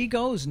 Yeah. When she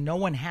goes, no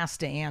one has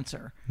to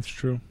answer. It's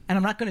true. And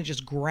I'm not going to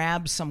just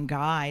grab some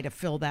guy to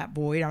fill that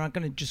void. I'm not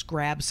going to just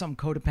grab some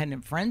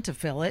codependent friend to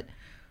fill it.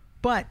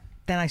 But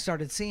then I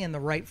started seeing the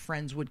right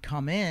friends would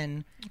come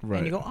in. Right.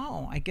 And you go,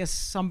 oh, I guess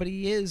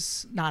somebody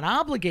is not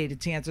obligated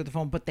to answer the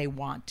phone, but they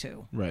want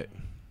to. Right.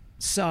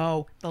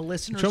 So the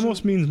listeners... Which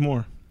almost means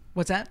more.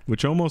 What's that?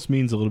 Which almost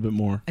means a little bit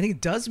more. I think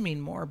it does mean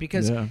more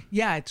because,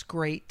 yeah, it's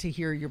great to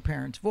hear your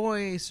parents'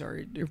 voice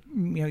or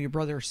your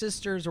brother or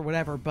sisters or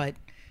whatever, but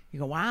you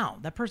go, wow,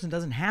 that person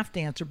doesn't have to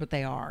answer, but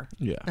they are.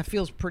 Yeah. That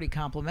feels pretty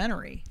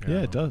complimentary.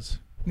 Yeah, it does.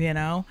 You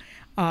know?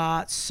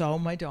 So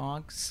my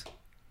dogs,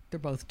 they're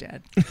both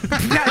dead.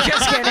 No,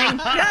 just kidding.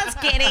 Just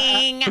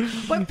kidding.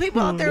 But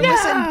people out there,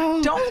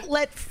 listen, don't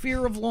let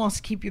fear of loss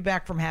keep you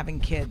back from having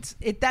kids.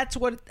 That's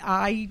what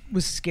I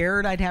was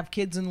scared I'd have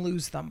kids and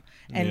lose them.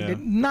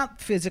 And not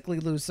physically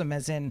lose them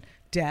as in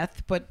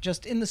death, but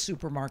just in the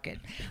supermarket.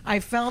 I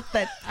felt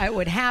that it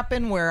would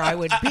happen where I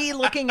would be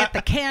looking at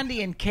the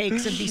candy and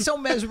cakes and be so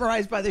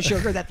mesmerized by the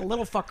sugar that the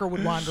little fucker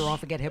would wander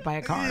off and get hit by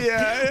a car.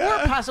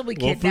 Or possibly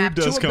kidnapped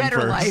to a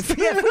better life.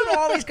 Yeah, food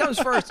always comes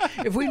first.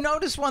 If we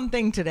notice one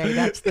thing today,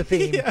 that's the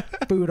theme.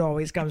 Food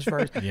always comes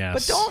first.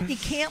 Yes. But you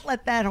can't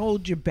let that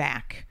hold you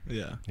back.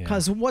 Yeah.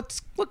 Because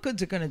what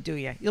good's it going to do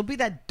you? You'll be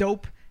that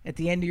dope at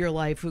the end of your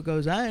life who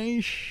goes,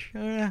 and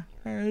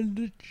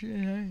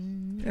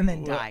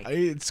then die.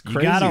 It's crazy.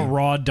 You got a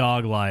raw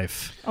dog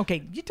life.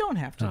 Okay, you don't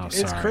have to do that.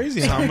 It's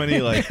crazy how many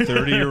like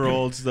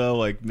 30-year-olds though,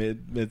 like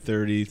mid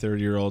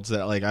 30-year-olds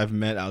that like I've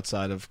met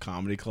outside of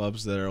comedy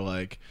clubs that are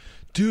like,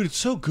 dude, it's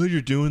so good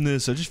you're doing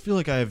this. I just feel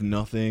like I have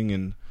nothing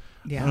and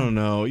I don't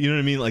know. You know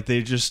what I mean? Like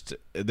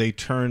they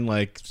turn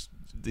like,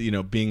 you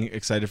know, being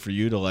excited for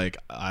you to like,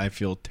 I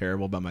feel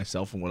terrible about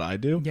myself and what I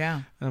do.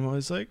 Yeah. And I'm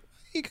always like,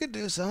 you could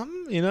do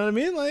something, you know what I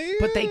mean? Like,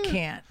 but they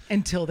can't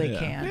until they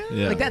can.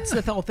 Yeah. Like that's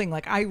the whole thing.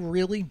 Like I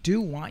really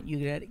do want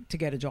you to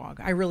get a dog.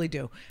 I really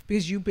do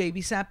because you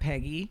babysat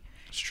Peggy,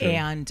 it's true.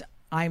 And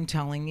I'm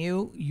telling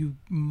you, you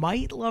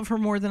might love her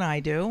more than I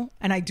do,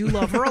 and I do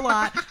love her a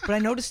lot. But I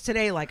noticed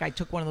today, like I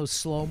took one of those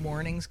slow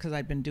mornings because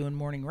I'd been doing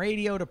morning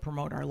radio to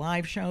promote our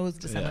live shows,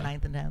 December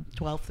 9th and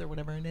 12th or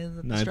whatever it is.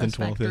 At the 9th Stress and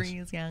 12th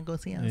Factories. Yeah, go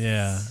see us.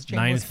 Yeah,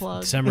 Shameless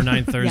plug. December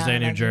 9th, Thursday,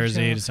 New 9th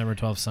Jersey. show. December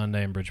 12th,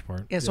 Sunday in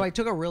Bridgeport. Yeah, so I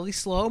took a really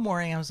slow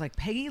morning. I was like,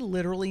 Peggy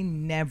literally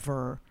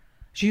never.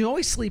 She's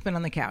always sleeping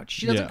on the couch.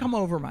 She doesn't come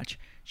over much.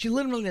 She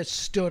literally just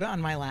stood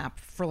on my lap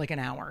for like an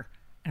hour.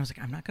 And I was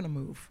like, I'm not going to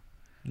move.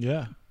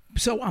 Yeah.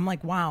 So I'm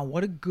like, wow,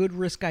 what a good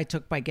risk I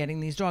took by getting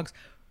these dogs.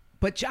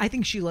 But I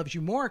think she loves you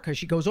more because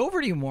she goes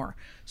over to you more.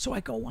 So I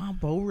go, wow,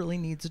 Bo really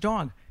needs a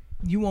dog.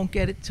 You won't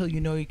get it till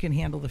you know you can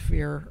handle the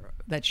fear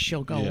that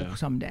she'll go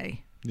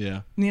someday.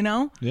 Yeah. You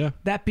know? Yeah.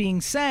 That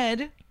being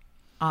said,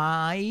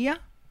 I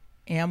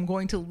am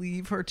going to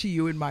leave her to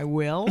you in my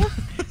will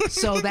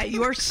so that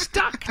you are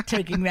stuck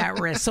taking that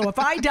risk. So if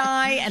I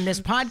die and this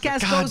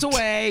podcast goes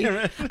away,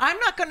 I'm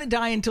not going to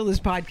die until this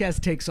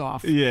podcast takes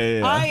off.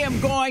 Yeah. I am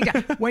going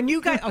to. When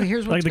you guys,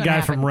 here's what's Like the gonna guy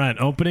happen. from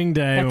Rent, opening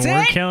day, That's when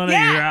we're it? killing it,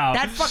 Yeah, you're out.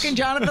 that fucking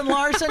Jonathan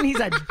Larson,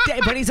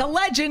 but he's a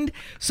legend.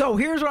 So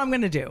here's what I'm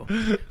going to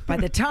do. By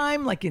the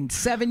time, like in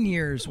 7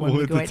 years, when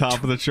we at go the at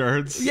top of the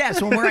charts.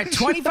 yes, when we're at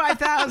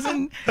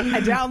 25,000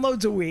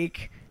 downloads a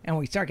week, and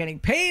we start getting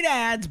paid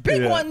ads,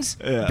 big ones,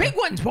 boy,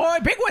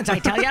 big ones, I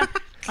tell you.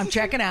 I'm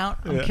checking out.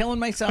 I'm killing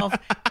myself.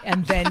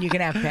 And then you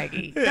can have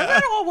Peggy. Doesn't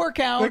that all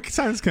work out? That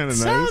sounds kind of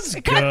nice. Sounds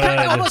kind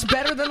of almost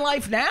better than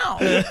life now.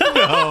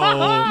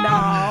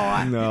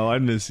 No, I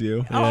miss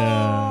you.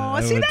 Oh,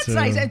 see, would that's too.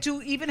 nice. And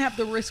to even have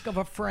the risk of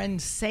a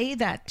friend say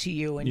that to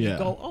you and you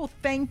go, oh,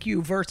 thank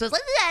you, versus,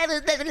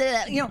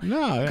 you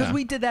know, because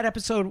we did that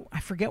episode,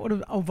 I forget what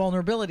it was,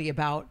 vulnerability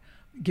about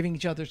giving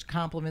each other's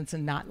compliments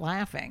and not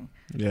laughing.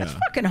 Yeah. That's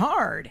fucking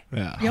hard.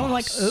 Yeah. You know,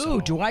 like, oh,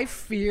 do I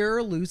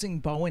fear losing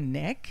Bo and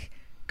Nick?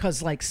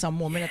 Because like some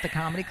woman at the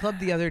comedy club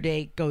the other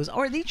day goes, oh,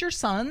 are these your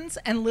sons?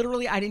 And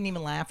literally I didn't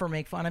even laugh or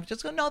make fun. I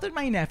just go, no, they're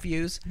my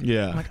nephews.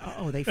 Yeah. I'm like,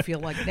 oh, they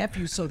feel like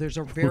nephews. So there's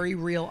a very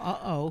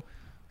real,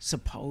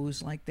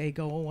 suppose like they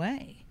go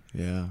away.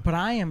 Yeah. But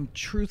I am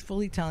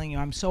truthfully telling you,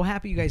 I'm so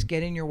happy you guys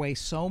get in your way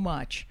so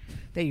much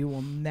that you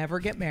will never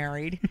get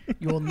married.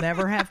 You will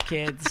never have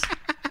kids.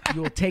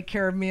 You will take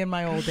care of me in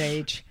my old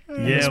age. Yeah,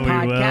 this we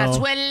podcast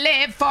will. will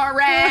live forever.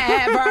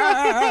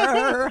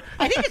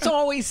 I think it's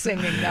always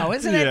singing, though,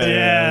 isn't it?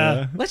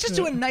 Yeah. Let's just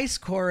do a nice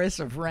chorus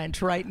of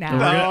Rent right now.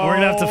 We're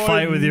gonna have to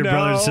fight with your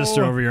brother and no.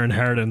 sister over your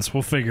inheritance.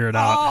 We'll figure it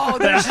out. Oh,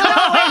 there's no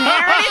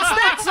inheritance.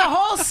 That's the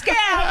whole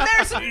scam.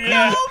 There's no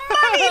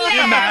money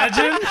there.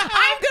 Imagine.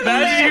 I'm gonna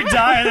Imagine live. you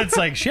die and it's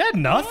like she had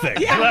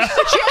nothing. Yeah,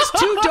 she has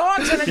 2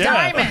 dogs and a Yeah.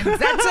 diamond.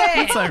 That's it.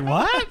 It's like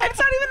what? It's not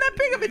even that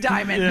big of a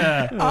diamond.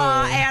 Yeah.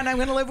 And I'm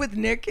going to live with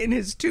Nick in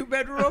his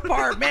 2-bedroom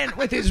apartment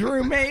with his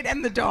roommate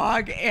and the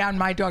dog, and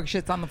my dog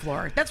shits on the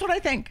floor. That's what I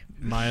think.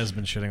 Maya's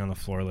been shitting on the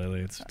floor lately.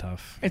 It's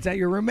tough. Is that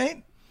your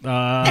roommate?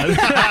 No,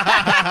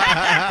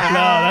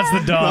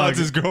 That's the No, dog. it's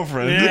his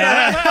girlfriend.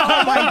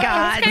 Oh my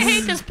God. I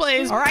hate this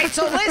place. All right,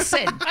 so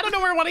listen. I don't know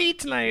where I want to eat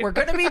tonight. We're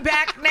going to be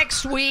back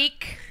next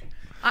week.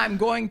 I'm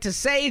going to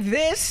say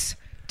this.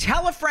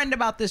 Tell a friend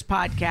about this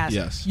podcast.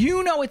 Yes.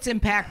 You know it's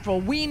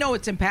impactful. We know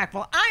it's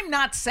impactful. I'm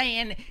not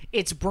saying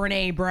it's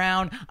Brene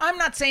Brown. I'm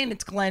not saying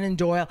it's Glennon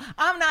Doyle.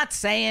 I'm not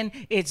saying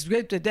it's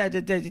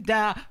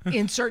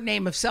insert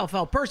name of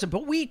self-help person.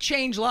 But we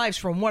change lives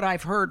from what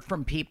I've heard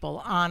from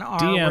people on our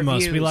DM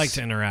reviews. us. We like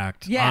to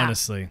interact,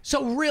 honestly.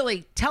 So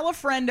really, tell a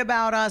friend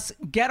about us.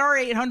 Get our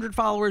 800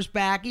 followers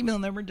back, even though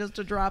they were just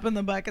a drop in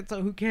the bucket,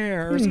 so who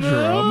cares?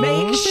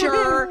 Make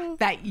sure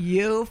that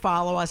you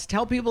follow us.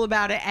 Tell people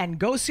about it and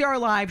go see our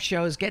live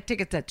shows. Get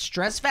tickets at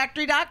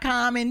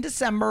StressFactory.com in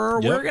December.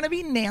 Yep. We're going to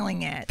be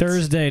nailing it.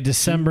 Thursday,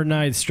 December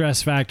 9th,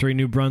 Stress Factory,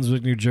 New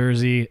Brunswick, New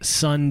Jersey.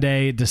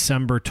 Sunday,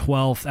 December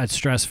 12th at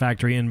Stress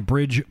Factory in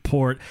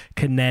Bridgeport,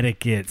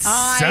 Connecticut.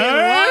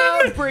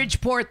 I love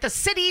Bridgeport, the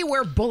city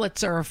where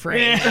bullets are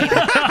afraid.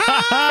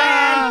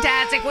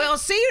 Fantastic. We'll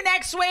see you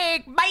next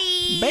week.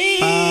 Bye. Bye.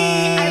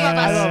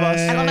 I love us.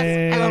 I love us.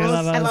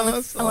 I love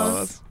us. I love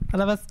us. I love I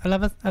love us. I love us. I love us. I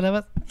love us. I love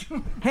us.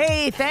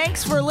 Hey,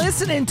 thanks for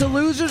listening to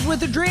Losers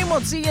with a Dream.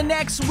 We'll see you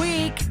next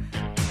week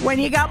when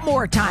you got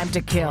more time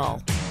to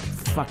kill.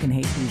 Fucking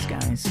hate these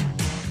guys.